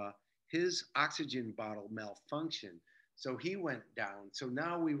Sherpa, his oxygen bottle malfunctioned. So he went down. So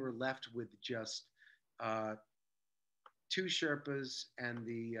now we were left with just 2 Sherpas and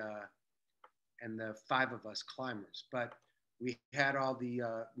the 5 of us climbers. But we had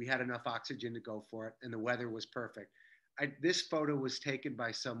we had enough oxygen to go for it, and the weather was perfect. This photo was taken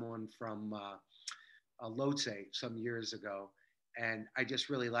by someone from Lhotse some years ago, and I just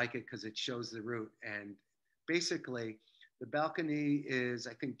really like it because it shows the route. And basically, the balcony is,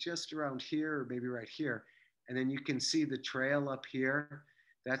 I think, just around here, or maybe right here. And then you can see the trail up here.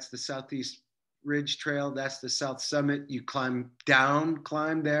 That's the Southeast Ridge Trail. That's the South Summit. You climb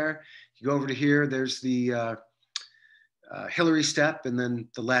there. You go over to here. There's the Hillary Step, and then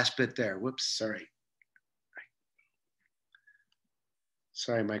the last bit there. Whoops, sorry.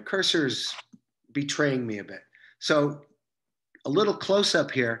 Sorry, my cursor's betraying me a bit. So a little close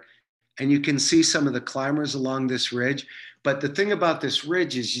up here, And you can see some of the climbers along this ridge. But the thing about this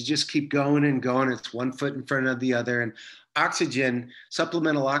ridge is you just keep going and going. It's 1 foot in front of the other. And oxygen,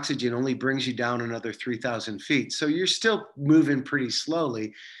 supplemental oxygen only brings you down another 3,000 feet. So you're still moving pretty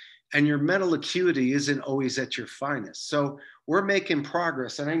slowly. And your mental acuity isn't always at your finest. So we're making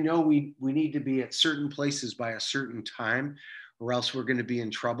progress. And I know we need to be at certain places by a certain time, or else we're going to be in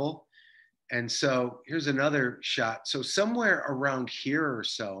trouble. And so here's another shot. So somewhere around here or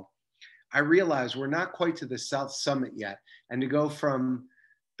so, I realize we're not quite to the South Summit yet. And to go from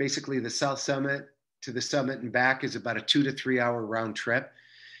basically the South Summit to the summit and back is about a 2 to 3 hour round trip.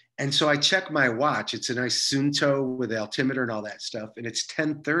 And so I check my watch. It's a nice Sunto with altimeter and all that stuff. And it's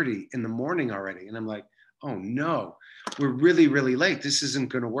 10:30 in the morning already. And I'm like, oh no, we're really, really late. This isn't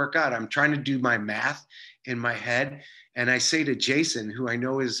going to work out. I'm trying to do my math in my head. And I say to Jason, who I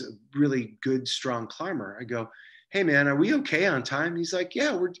know is a really good, strong climber, I go, hey man, are we okay on time? He's like,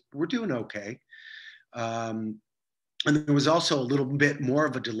 yeah, we're doing okay. And there was also a little bit more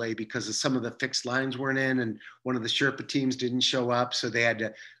of a delay because of some of the fixed lines weren't in, and one of the Sherpa teams didn't show up. So they had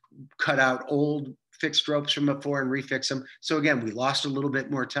to cut out old fixed ropes from before and refix them. So again, we lost a little bit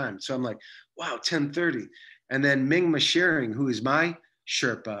more time. So I'm like, wow, 10:30. And then Mingma Shearing, who is my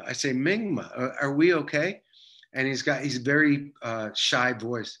Sherpa, I say, Mingma, are we okay? And he's a very shy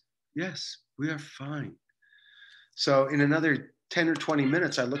voice. Yes, we are fine. So in another 10 or 20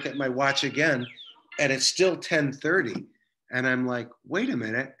 minutes, I look at my watch again, and it's still 10:30. And I'm like, wait a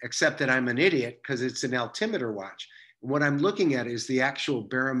minute, except that I'm an idiot because it's an altimeter watch. What I'm looking at is the actual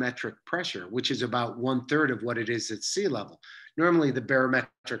barometric pressure, which is about 1/3 of what it is at sea level. Normally, the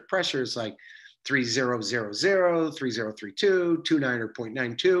barometric pressure is like 3000, 3032, 29 or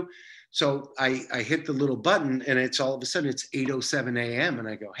 0.92. So I hit the little button, and it's all of a sudden it's 8:07 a.m. And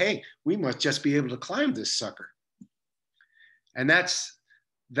I go, hey, we must just be able to climb this sucker. And that's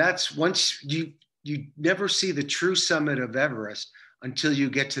once you never see the true summit of Everest until you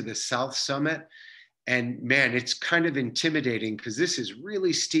get to the South Summit. And man, it's kind of intimidating because this is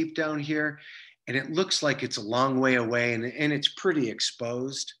really steep down here, and it looks like it's a long way away, and it's pretty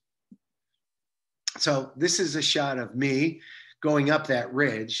exposed. So this is a shot of me going up that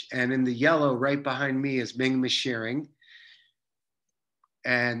ridge, and in the yellow right behind me is Mingma Shearing.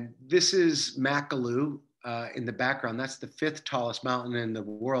 And this is Makalu in the background. That's the 5th tallest mountain in the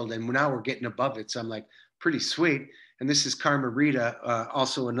world. And now we're getting above it. So I'm like, pretty sweet. And this is Karmarita,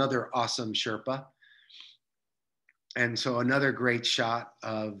 also another awesome Sherpa. And so another great shot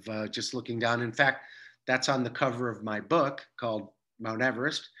of just looking down. In fact, that's on the cover of my book called Mount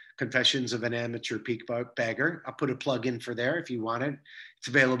Everest, Confessions of an Amateur Peak Bagger. I'll put a plug in for there if you want it. It's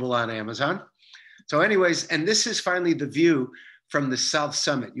available on Amazon. So anyways, and this is finally the view from the South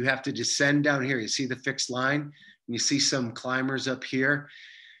Summit. You have to descend down here. You see the fixed line, and you see some climbers up here.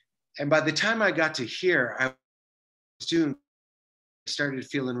 And by the time I got to here, I started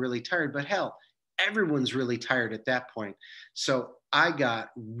feeling really tired, but hell, everyone's really tired at that point. So I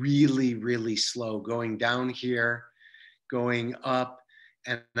got really, really slow going down here, going up,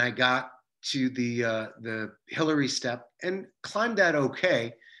 and I got to the Hillary step and climbed that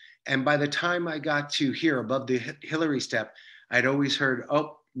okay. And by the time I got to here above the Hillary step, I'd always heard,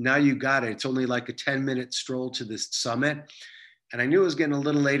 oh, now you got it. It's only like a 10-minute stroll to this summit. And I knew it was getting a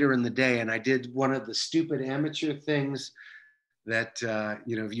little later in the day. And I did one of the stupid amateur things that,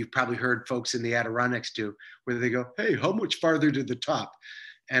 you've probably heard folks in the Adirondacks do, where they go, hey, how much farther to the top?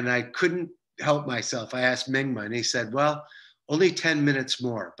 And I couldn't help myself. I asked Mingma, and he said, well, only 10 minutes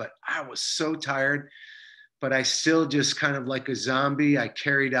more. But I was so tired, but I still just kind of like a zombie. I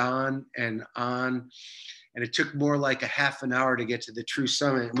carried on. And it took more like a half an hour to get to the true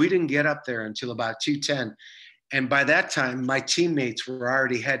summit. We didn't get up there until about 2:10. And by that time, my teammates were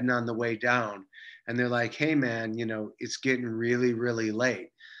already heading on the way down. And they're like, hey man, it's getting really, really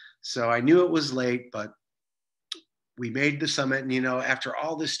late. So I knew it was late, but we made the summit. And, after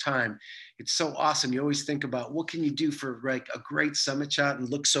all this time, it's so awesome. You always think about what can you do for like a great summit shot and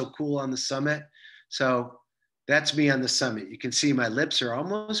look so cool on the summit. So that's me on the summit. You can see my lips are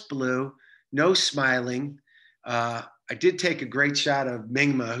almost blue, no smiling. I did take a great shot of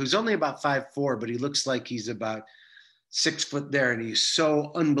Mingma, who's only about 5'4", but he looks like he's about 6 foot there, and he's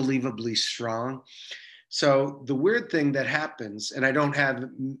so unbelievably strong. So the weird thing that happens, and I don't have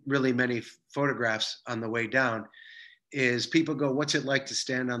really many photographs on the way down, is people go, what's it like to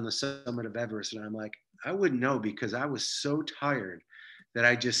stand on the summit of Everest? And I'm like, I wouldn't know, because I was so tired that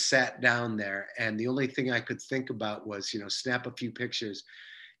I just sat down there. And the only thing I could think about was, snap a few pictures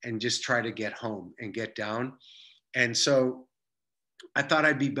and just try to get home and get down. And so I thought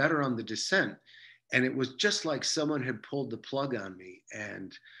I'd be better on the descent. And it was just like someone had pulled the plug on me.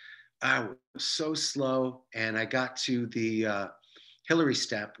 And I was so slow, and I got to the Hillary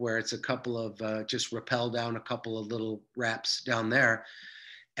step where it's a couple of just rappel down a couple of little wraps down there.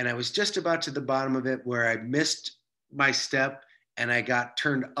 And I was just about to the bottom of it where I missed my step and I got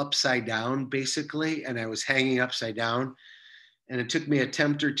turned upside down basically. And I was hanging upside down. And it took me an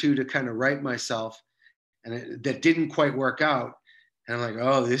attempt or two to kind of right myself. And that didn't quite work out. And I'm like,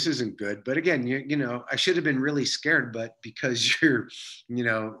 oh, this isn't good. But again, you know, I should have been really scared, but because you're, you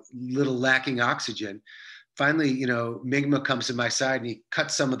know, little lacking oxygen, finally, you know, Migma comes to my side and he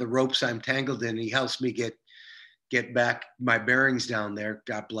cuts some of the ropes I'm tangled in. And he helps me get back my bearings down there.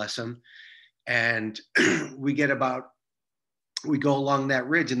 God bless him. And we go along that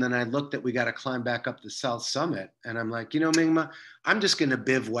ridge. And then I looked that we got to climb back up the south summit. And I'm like, you know, Migma, I'm just going to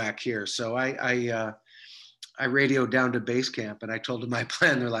bivouac here. So I radioed down to base camp and I told them my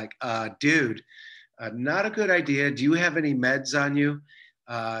plan. They're like, dude, not a good idea. Do you have any meds on you?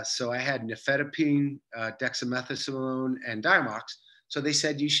 So I had nifedipine, dexamethasone, and Diamox. So they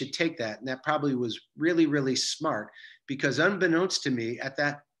said you should take that. And that probably was really, really smart because unbeknownst to me at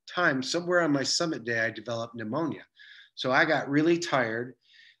that time, somewhere on my summit day, I developed pneumonia. So I got really tired,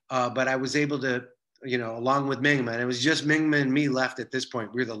 but I was able to, you know, along with Mingman, it was just Mingman and me left at this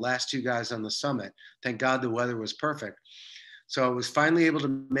point. We were the last two guys on the summit. Thank God the weather was perfect. So I was finally able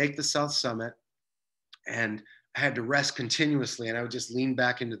to make the South Summit and I had to rest continuously and I would just lean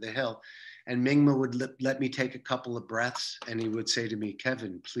back into the hill. And Mingma would let me take a couple of breaths and he would say to me,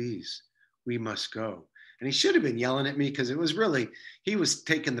 Kevin, please, we must go. And he should have been yelling at me because it was really, he was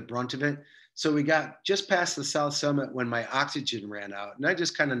taking the brunt of it. So we got just past the South Summit when my oxygen ran out. And I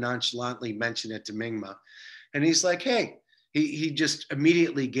just kind of nonchalantly mentioned it to Mingma. And he's like, hey, he just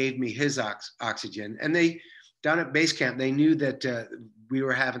immediately gave me his oxygen. And they, down at base camp, they knew that we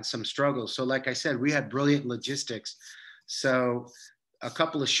were having some struggles. So like I said, we had brilliant logistics. So a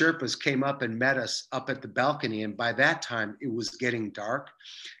couple of Sherpas came up and met us up at the balcony. And by that time, it was getting dark.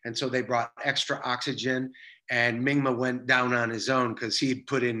 And so they brought extra oxygen. And Mingma went down on his own because he'd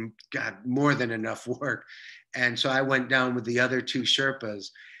put in, God, more than enough work. And so I went down with the other two Sherpas.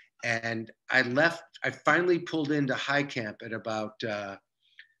 And I finally pulled into high camp at about, I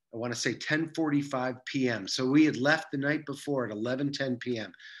want to say 10:45 p.m. So we had left the night before at 11:10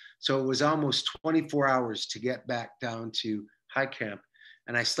 p.m. So it was almost 24 hours to get back down to high camp.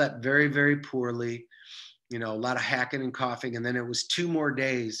 And I slept very, very poorly, you know, a lot of hacking and coughing. And then it was 2 more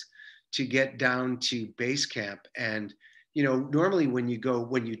days to get down to base camp. And, you know, normally when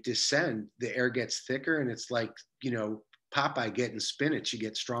you descend, the air gets thicker and it's like, you know, Popeye getting spinach, you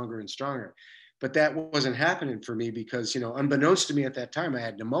get stronger and stronger. But that wasn't happening for me because, you know, unbeknownst to me at that time, I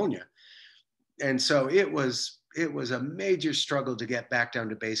had pneumonia. And so it was a major struggle to get back down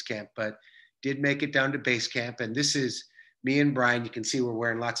to base camp, but did make it down to base camp. And this is me and Brian. You can see we're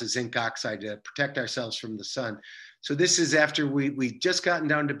wearing lots of zinc oxide to protect ourselves from the sun. So this is after we just gotten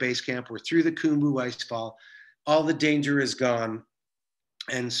down to base camp. We're through the Khumbu icefall. All the danger is gone.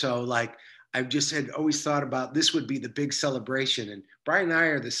 And so like, I just had always thought about this would be the big celebration. And Brian and I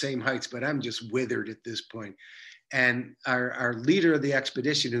are the same heights, but I'm just withered at this point. And our leader of the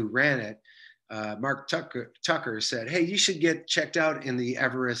expedition who ran it, Mark Tucker said, hey, you should get checked out in the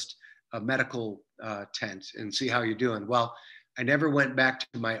Everest medical tent and see how you're doing. Well, I never went back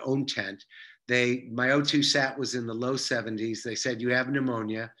to my own tent. My O2 sat was in the low 70s. They said, you have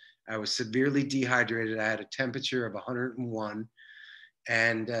pneumonia. I was severely dehydrated. I had a temperature of 101.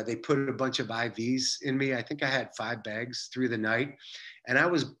 And they put a bunch of IVs in me. I think I had 5 bags through the night. And I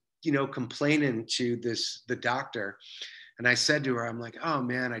was, you know, complaining to the doctor. And I said to her, I'm like, oh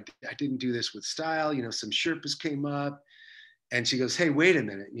man, I didn't do this with style. You know, some Sherpas came up. And she goes, hey, wait a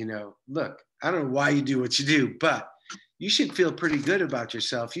minute. You know, look, I don't know why you do what you do, but you should feel pretty good about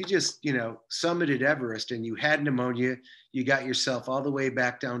yourself. You just, you know, summited Everest and you had pneumonia. You got yourself all the way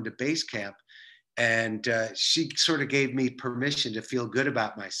back down to base camp. And she sort of gave me permission to feel good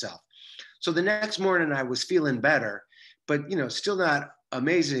about myself. So the next morning I was feeling better, but, you know, still not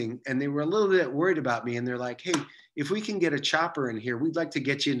amazing. And they were a little bit worried about me. And they're like, hey, if we can get a chopper in here, we'd like to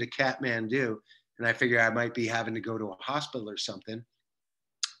get you into Kathmandu. And I figured I might be having to go to a hospital or something.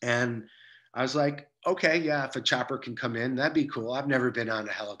 And I was like, okay, yeah, if a chopper can come in, that'd be cool. I've never been on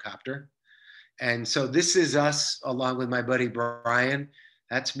a helicopter. And so this is us along with my buddy Brian.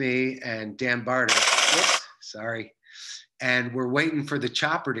 That's me and Dan Barter. Whoops, sorry. And we're waiting for the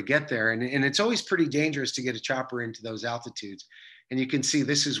chopper to get there. And it's always pretty dangerous to get a chopper into those altitudes. And you can see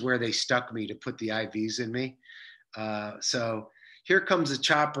this is where they stuck me to put the IVs in me. So here comes the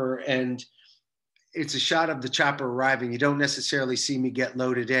chopper and it's a shot of the chopper arriving. You don't necessarily see me get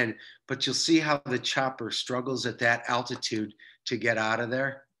loaded in, but you'll see how the chopper struggles at that altitude to get out of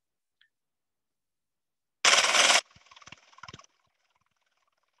there.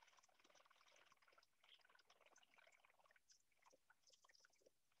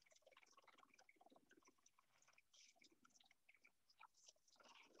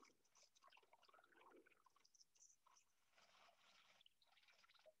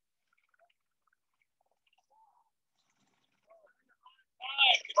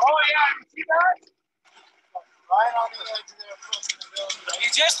 Oh yeah, you see that? Right on the edge there. He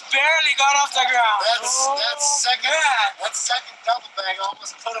just barely got off the ground. That's second double bag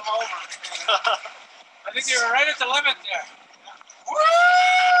almost put him over. I think you were right at the limit there.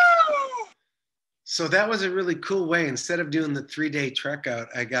 Woo! So that was a really cool way. Instead of doing the 3-day trek out,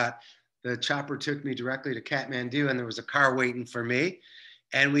 the chopper took me directly to Kathmandu, and there was a car waiting for me.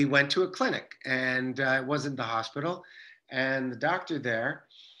 And we went to a clinic, and it wasn't the hospital. And the doctor there,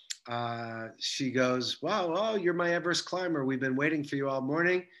 she goes, wow, oh, you're my Everest climber. We've been waiting for you all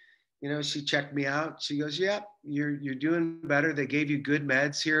morning. You know, she checked me out. She goes, yeah, you're doing better. They gave you good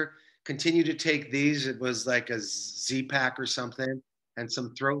meds here. Continue to take these. It was like a Z-Pack or something and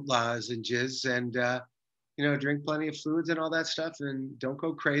some throat lozenges, and, you know, drink plenty of fluids and all that stuff, and don't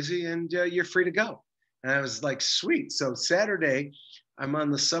go crazy, and you're free to go. And I was like, sweet. So Saturday, I'm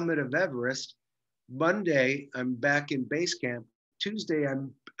on the summit of Everest. Monday, I'm back in base camp. Tuesday,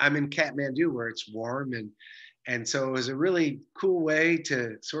 I'm in Kathmandu where it's warm, and so it was a really cool way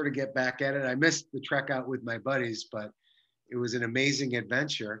to sort of get back at it. I missed the trek out with my buddies, but it was an amazing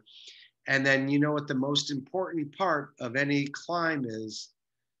adventure. And then, you know what the most important part of any climb is?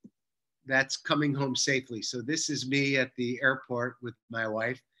 That's coming home safely. So this is me at the airport with my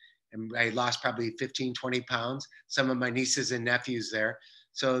wife, and I lost probably 15, 20 pounds. Some of my nieces and nephews there.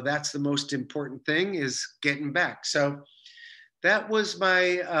 So that's the most important thing, is getting back. So that was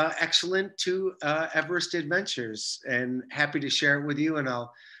my excellent 2 Everest adventures, and happy to share it with you. And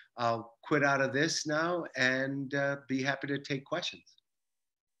I'll quit out of this now and be happy to take questions.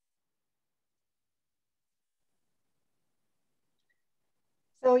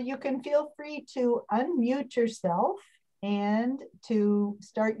 So you can feel free to unmute yourself and to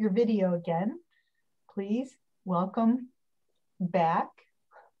start your video again. Please, welcome back.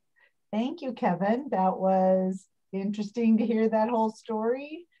 Thank you, Kevin. That was interesting to hear that whole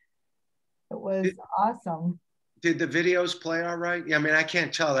story. It was awesome. Did the videos play all right? Yeah, I mean, I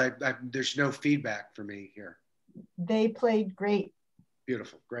can't tell. There's no feedback for me here. They played great.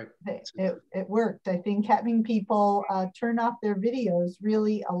 Beautiful, great. It worked. I think having people turn off their videos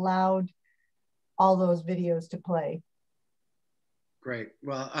really allowed all those videos to play. Great.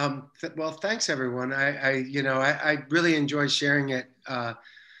 Well, well, thanks everyone. I really enjoy sharing it.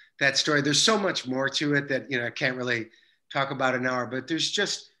 That story. There's so much more to it that, you know, I can't really talk about an hour. But there's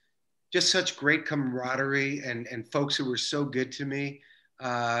just such great camaraderie and folks who were so good to me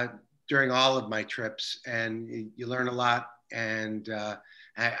during all of my trips, and you learn a lot. And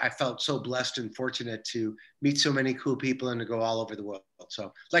I felt so blessed and fortunate to meet so many cool people and to go all over the world.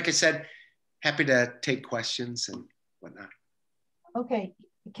 So, like I said, happy to take questions and whatnot. Okay,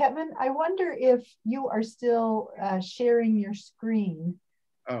 Kevin, I wonder if you are still sharing your screen,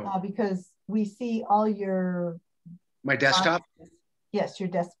 because we see all your... My desktop? Yes, your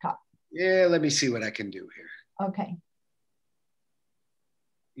desktop. Yeah, let me see what I can do here. Okay.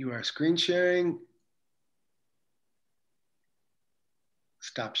 You are screen sharing.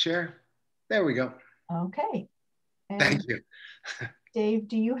 Stop share. There we go. Okay. And thank you. Dave,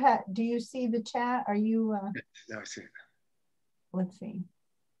 do you see the chat? Are you? No, I see it. Let's see.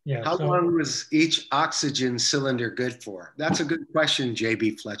 Yeah. How long was each oxygen cylinder good for? That's a good question,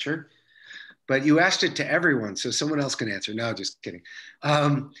 JB Fletcher. But you asked it to everyone, so someone else can answer. No, just kidding.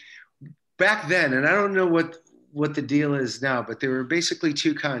 Back then, and I don't know what the deal is now, but there were basically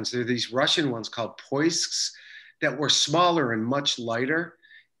 2 kinds. There are these Russian ones called Poisks that were smaller and much lighter.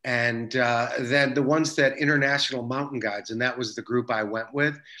 And then the ones that International Mountain Guides, and that was the group I went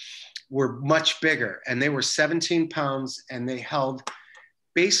with, were much bigger. And they were 17 pounds, and they held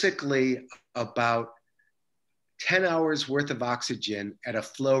basically about 10 hours worth of oxygen at a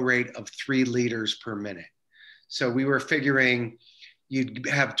flow rate of 3 liters per minute. So we were figuring you'd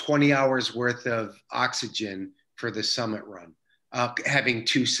have 20 hours worth of oxygen for the summit run, having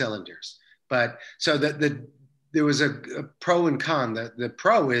 2 cylinders. But so there was a pro and con. The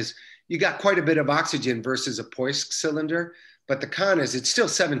pro is you got quite a bit of oxygen versus a Poisk cylinder, but the con is it's still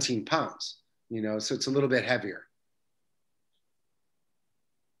 17 pounds, you know, so it's a little bit heavier.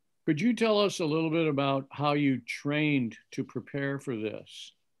 Could you tell us a little bit about how you trained to prepare for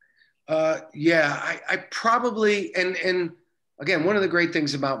this? Yeah, I probably, and again, one of the great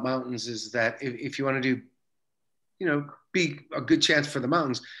things about mountains is that if you want to do, you know, be a good chance for the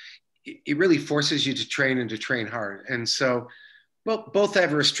mountains, it really forces you to train and to train hard. And so, well, both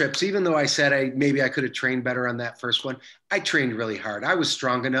Everest trips, even though I said maybe I could have trained better on that first one, I trained really hard. I was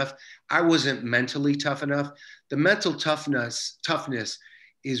strong enough. I wasn't mentally tough enough. The mental toughness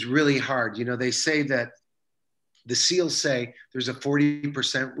is really hard. You know, they say that the SEALs say there's a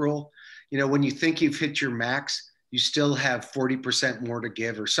 40% rule. You know, when you think you've hit your max, you still have 40% more to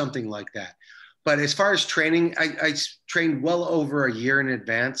give or something like that. But as far as training, I trained well over a year in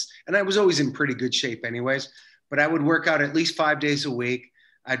advance, and I was always in pretty good shape anyways, but I would work out at least 5 days a week.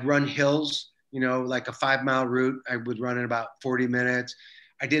 I'd run hills, like a 5-mile route. I would run in about 40 minutes.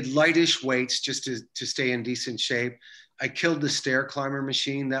 I did lightish weights just to stay in decent shape. I killed the stair climber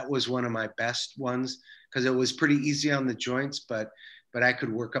machine. That was one of my best ones because it was pretty easy on the joints, but I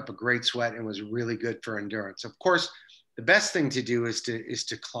could work up a great sweat and was really good for endurance. Of course, the best thing to do is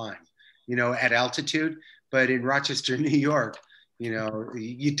to climb, at altitude. But in Rochester, New York,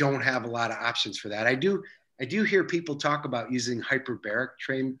 you don't have a lot of options for that. I do hear people talk about using hyperbaric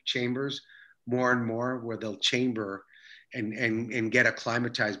chambers more and more, where they'll chamber and get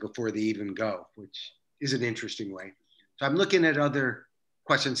acclimatized before they even go, which is an interesting way. So I'm looking at other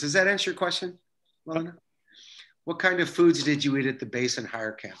questions. Does that answer your question, Lana? What kind of foods did you eat at the base and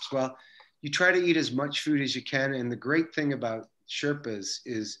higher camps? Well, you try to eat as much food as you can. And the great thing about Sherpas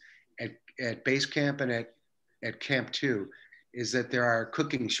is at base camp and at camp 2 is that there are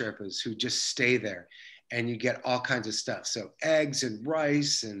cooking Sherpas who just stay there, and you get all kinds of stuff. So eggs and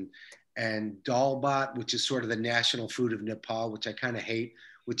rice and dal bhat, which is sort of the national food of Nepal, which I kind of hate,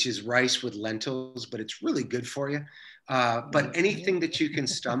 which is rice with lentils, but it's really good for you. But anything that you can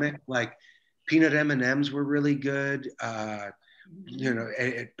stomach, like peanut M&Ms were really good. At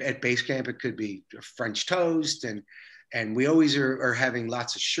base camp, it could be French toast, and we always are having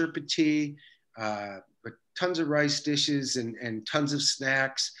lots of Sherpa tea, but tons of rice dishes and tons of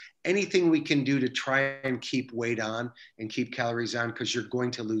snacks. Anything we can do to try and keep weight on and keep calories on, because you're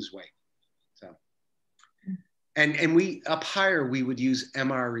going to lose weight. So, and we up higher, we would use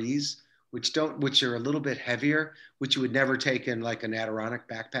MREs, which are a little bit heavier, which you would never take in like an Adirondack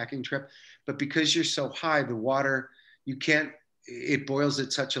backpacking trip. But because you're so high, the water, it boils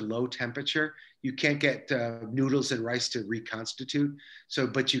at such a low temperature, you can't get noodles and rice to reconstitute. So,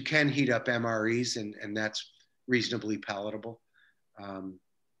 but you can heat up MREs, and that's reasonably palatable.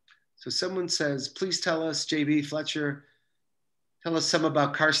 So someone says, please tell us, JB Fletcher, tell us some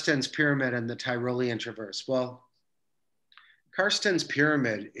about Karsten's Pyramid and the Tyrolean Traverse. Well, Karsten's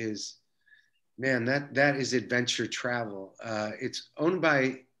Pyramid is, man, that is adventure travel. It's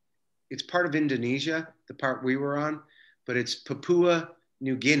part of Indonesia, the part we were on, but it's Papua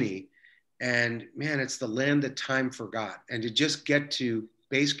New Guinea. And man, it's the land that time forgot. And to just get to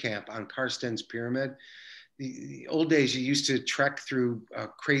base camp on Karsten's Pyramid, the old days, you used to trek through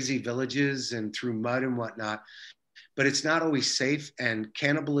crazy villages and through mud and whatnot, but it's not always safe. And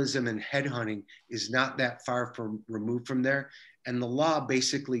cannibalism and headhunting is not that far removed from there. And the law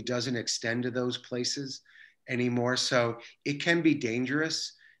basically doesn't extend to those places anymore. So it can be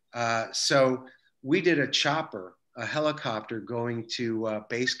dangerous. So we did a helicopter going to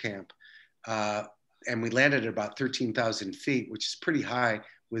base camp. And we landed at about 13,000 feet, which is pretty high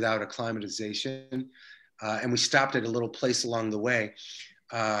without acclimatization. And we stopped at a little place along the way.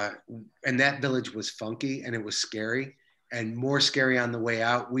 And that village was funky and it was scary, and more scary on the way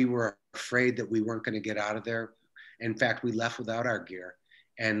out. We were afraid that we weren't going to get out of there. In fact, we left without our gear,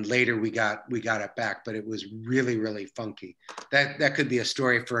 and later we got it back, but it was really, really funky. That could be a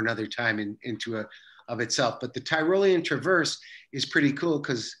story for another time of itself. But the Tyrolean Traverse is pretty cool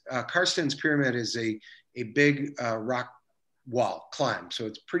because Karsten's Pyramid is a big rock wall climb. So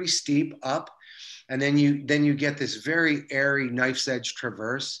it's pretty steep up. And then you get this very airy knife's edge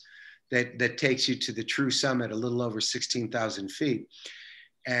traverse that takes you to the true summit, a little over 16,000 feet.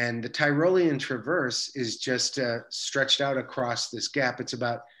 And the Tyrolean Traverse is just stretched out across this gap. It's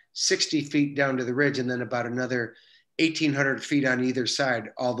about 60 feet down to the ridge, and then about another 1,800 feet on either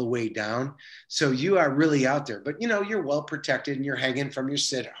side, all the way down. So you are really out there, but you're well protected and you're hanging from your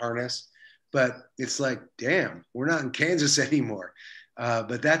sit harness, but it's like, damn, we're not in Kansas anymore.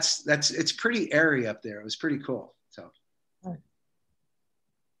 But it's pretty airy up there. It was pretty cool. So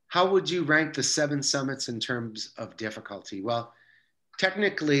how would you rank the 7 summits in terms of difficulty? Well,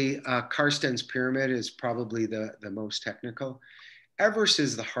 technically, Karsten's Pyramid is probably the most technical. Everest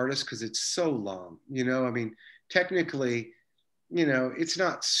is the hardest because it's so long. Technically, it's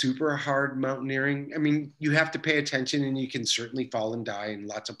not super hard mountaineering. I mean, you have to pay attention, and you can certainly fall and die in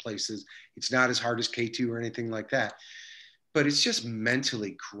lots of places. It's not as hard as K2 or anything like that. But it's just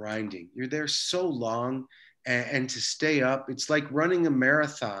mentally grinding. You're there so long, and to stay up, it's like running a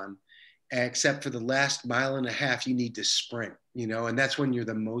marathon, except for the last mile and a half, you need to sprint, and that's when you're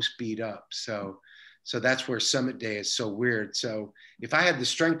the most beat up. So that's where summit day is so weird. So if I had the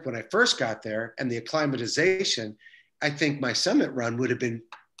strength when I first got there and the acclimatization, I think my summit run would have been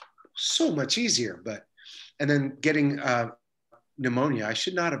so much easier. And then getting pneumonia, I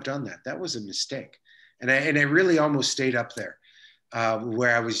should not have done that. That was a mistake. And I really almost stayed up there,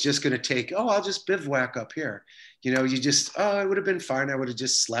 where I was just going to take, oh, I'll just bivouac up here. You know, you just, oh, it would have been fine. I would have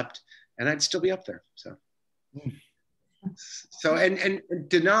just slept and I'd still be up there. So, and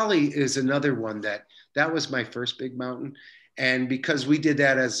Denali is another one that was my first big mountain. And because we did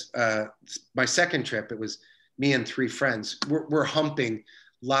that as my second trip, it was me and 3 friends. We're humping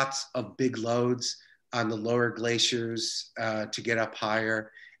lots of big loads on the lower glaciers to get up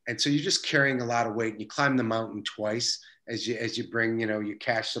higher. And so you're just carrying a lot of weight, and you climb the mountain twice as you bring, you know, you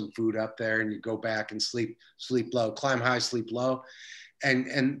cache some food up there and you go back and sleep low, climb high, sleep low.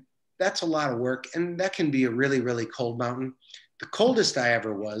 And that's a lot of work. And that can be a really, really cold mountain. The coldest I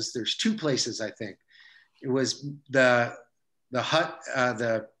ever was, there's 2 places, I think. It was the hut,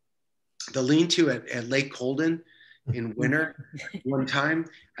 the lean-to at Lake Colden in winter. One time,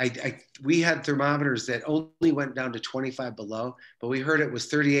 we had thermometers that only went down to 25 below, but we heard it was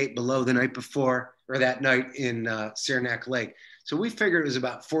 38 below the night before, or that night in Saranac Lake. So we figured it was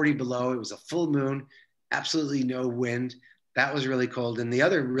about 40 below. It was a full moon, absolutely no wind. That was really cold. And the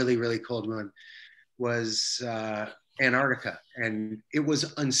other really, really cold one was Antarctica. And it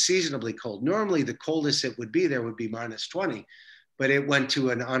was unseasonably cold. Normally, the coldest it would be there would be -20, but it went to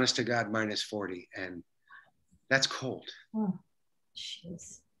an honest to God -40. And that's cold. Oh,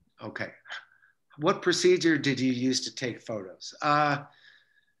 jeez. Okay. What procedure did you use to take photos?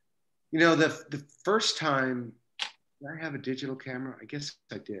 You know, the first time, did I have a digital camera? I guess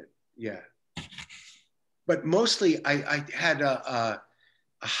I did. Yeah. But mostly I had a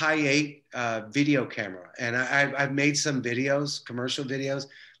Hi8 video camera, and I've made some videos, commercial videos,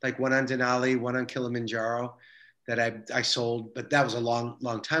 like one on Denali, one on Kilimanjaro that I sold, but that was a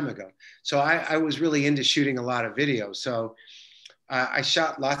long time ago. So I was really into shooting a lot of video. So I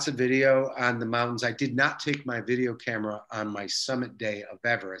shot lots of video on the mountains. I did not take my video camera on my summit day of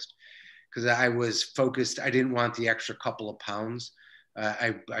Everest because I was focused. I didn't want the extra couple of pounds.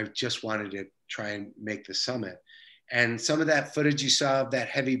 I just wanted to try and make the summit. And some of that footage you saw of that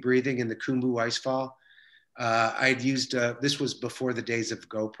heavy breathing in the Khumbu icefall, I'd used, this was before the days of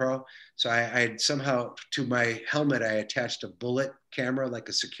GoPro. So I had somehow, to my helmet, I attached a bullet camera, like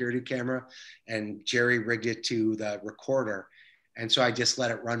a security camera, and jerry rigged it to the recorder. And so I just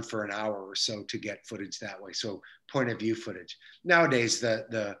let it run for an hour or so to get footage that way. So point of view footage. Nowadays,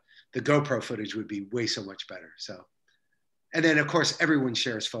 the GoPro footage would be way so much better. So, and then of course, everyone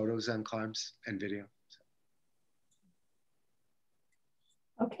shares photos on climbs and video.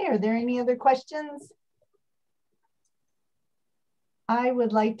 Okay, are there any other questions? I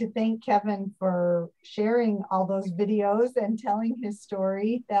would like to thank Kevin for sharing all those videos and telling his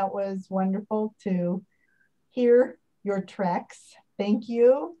story. That was wonderful to hear your treks. Thank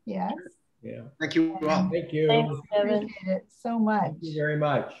you. Yes. Yeah. Thank you all. Thank you. Thanks, Kevin. Appreciate it so much. Thank you very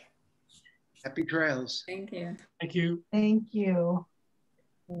much. Happy trails. Thank you. Thank you. Thank you.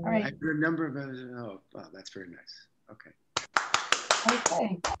 All right. I've heard a number of, oh, wow, that's very nice. Okay.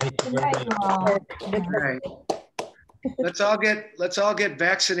 Okay. Thank you Good very night, much. you all. All right. Let's all get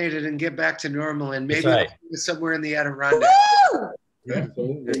vaccinated and get back to normal, and maybe That's right. somewhere in the Adirondack.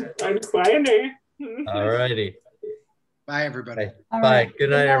 Absolutely. I'm fine. All righty. Bye, everybody. Bye. All Bye. right. Good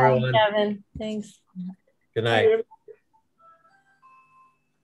night, everyone. Kevin. Thanks. Good night.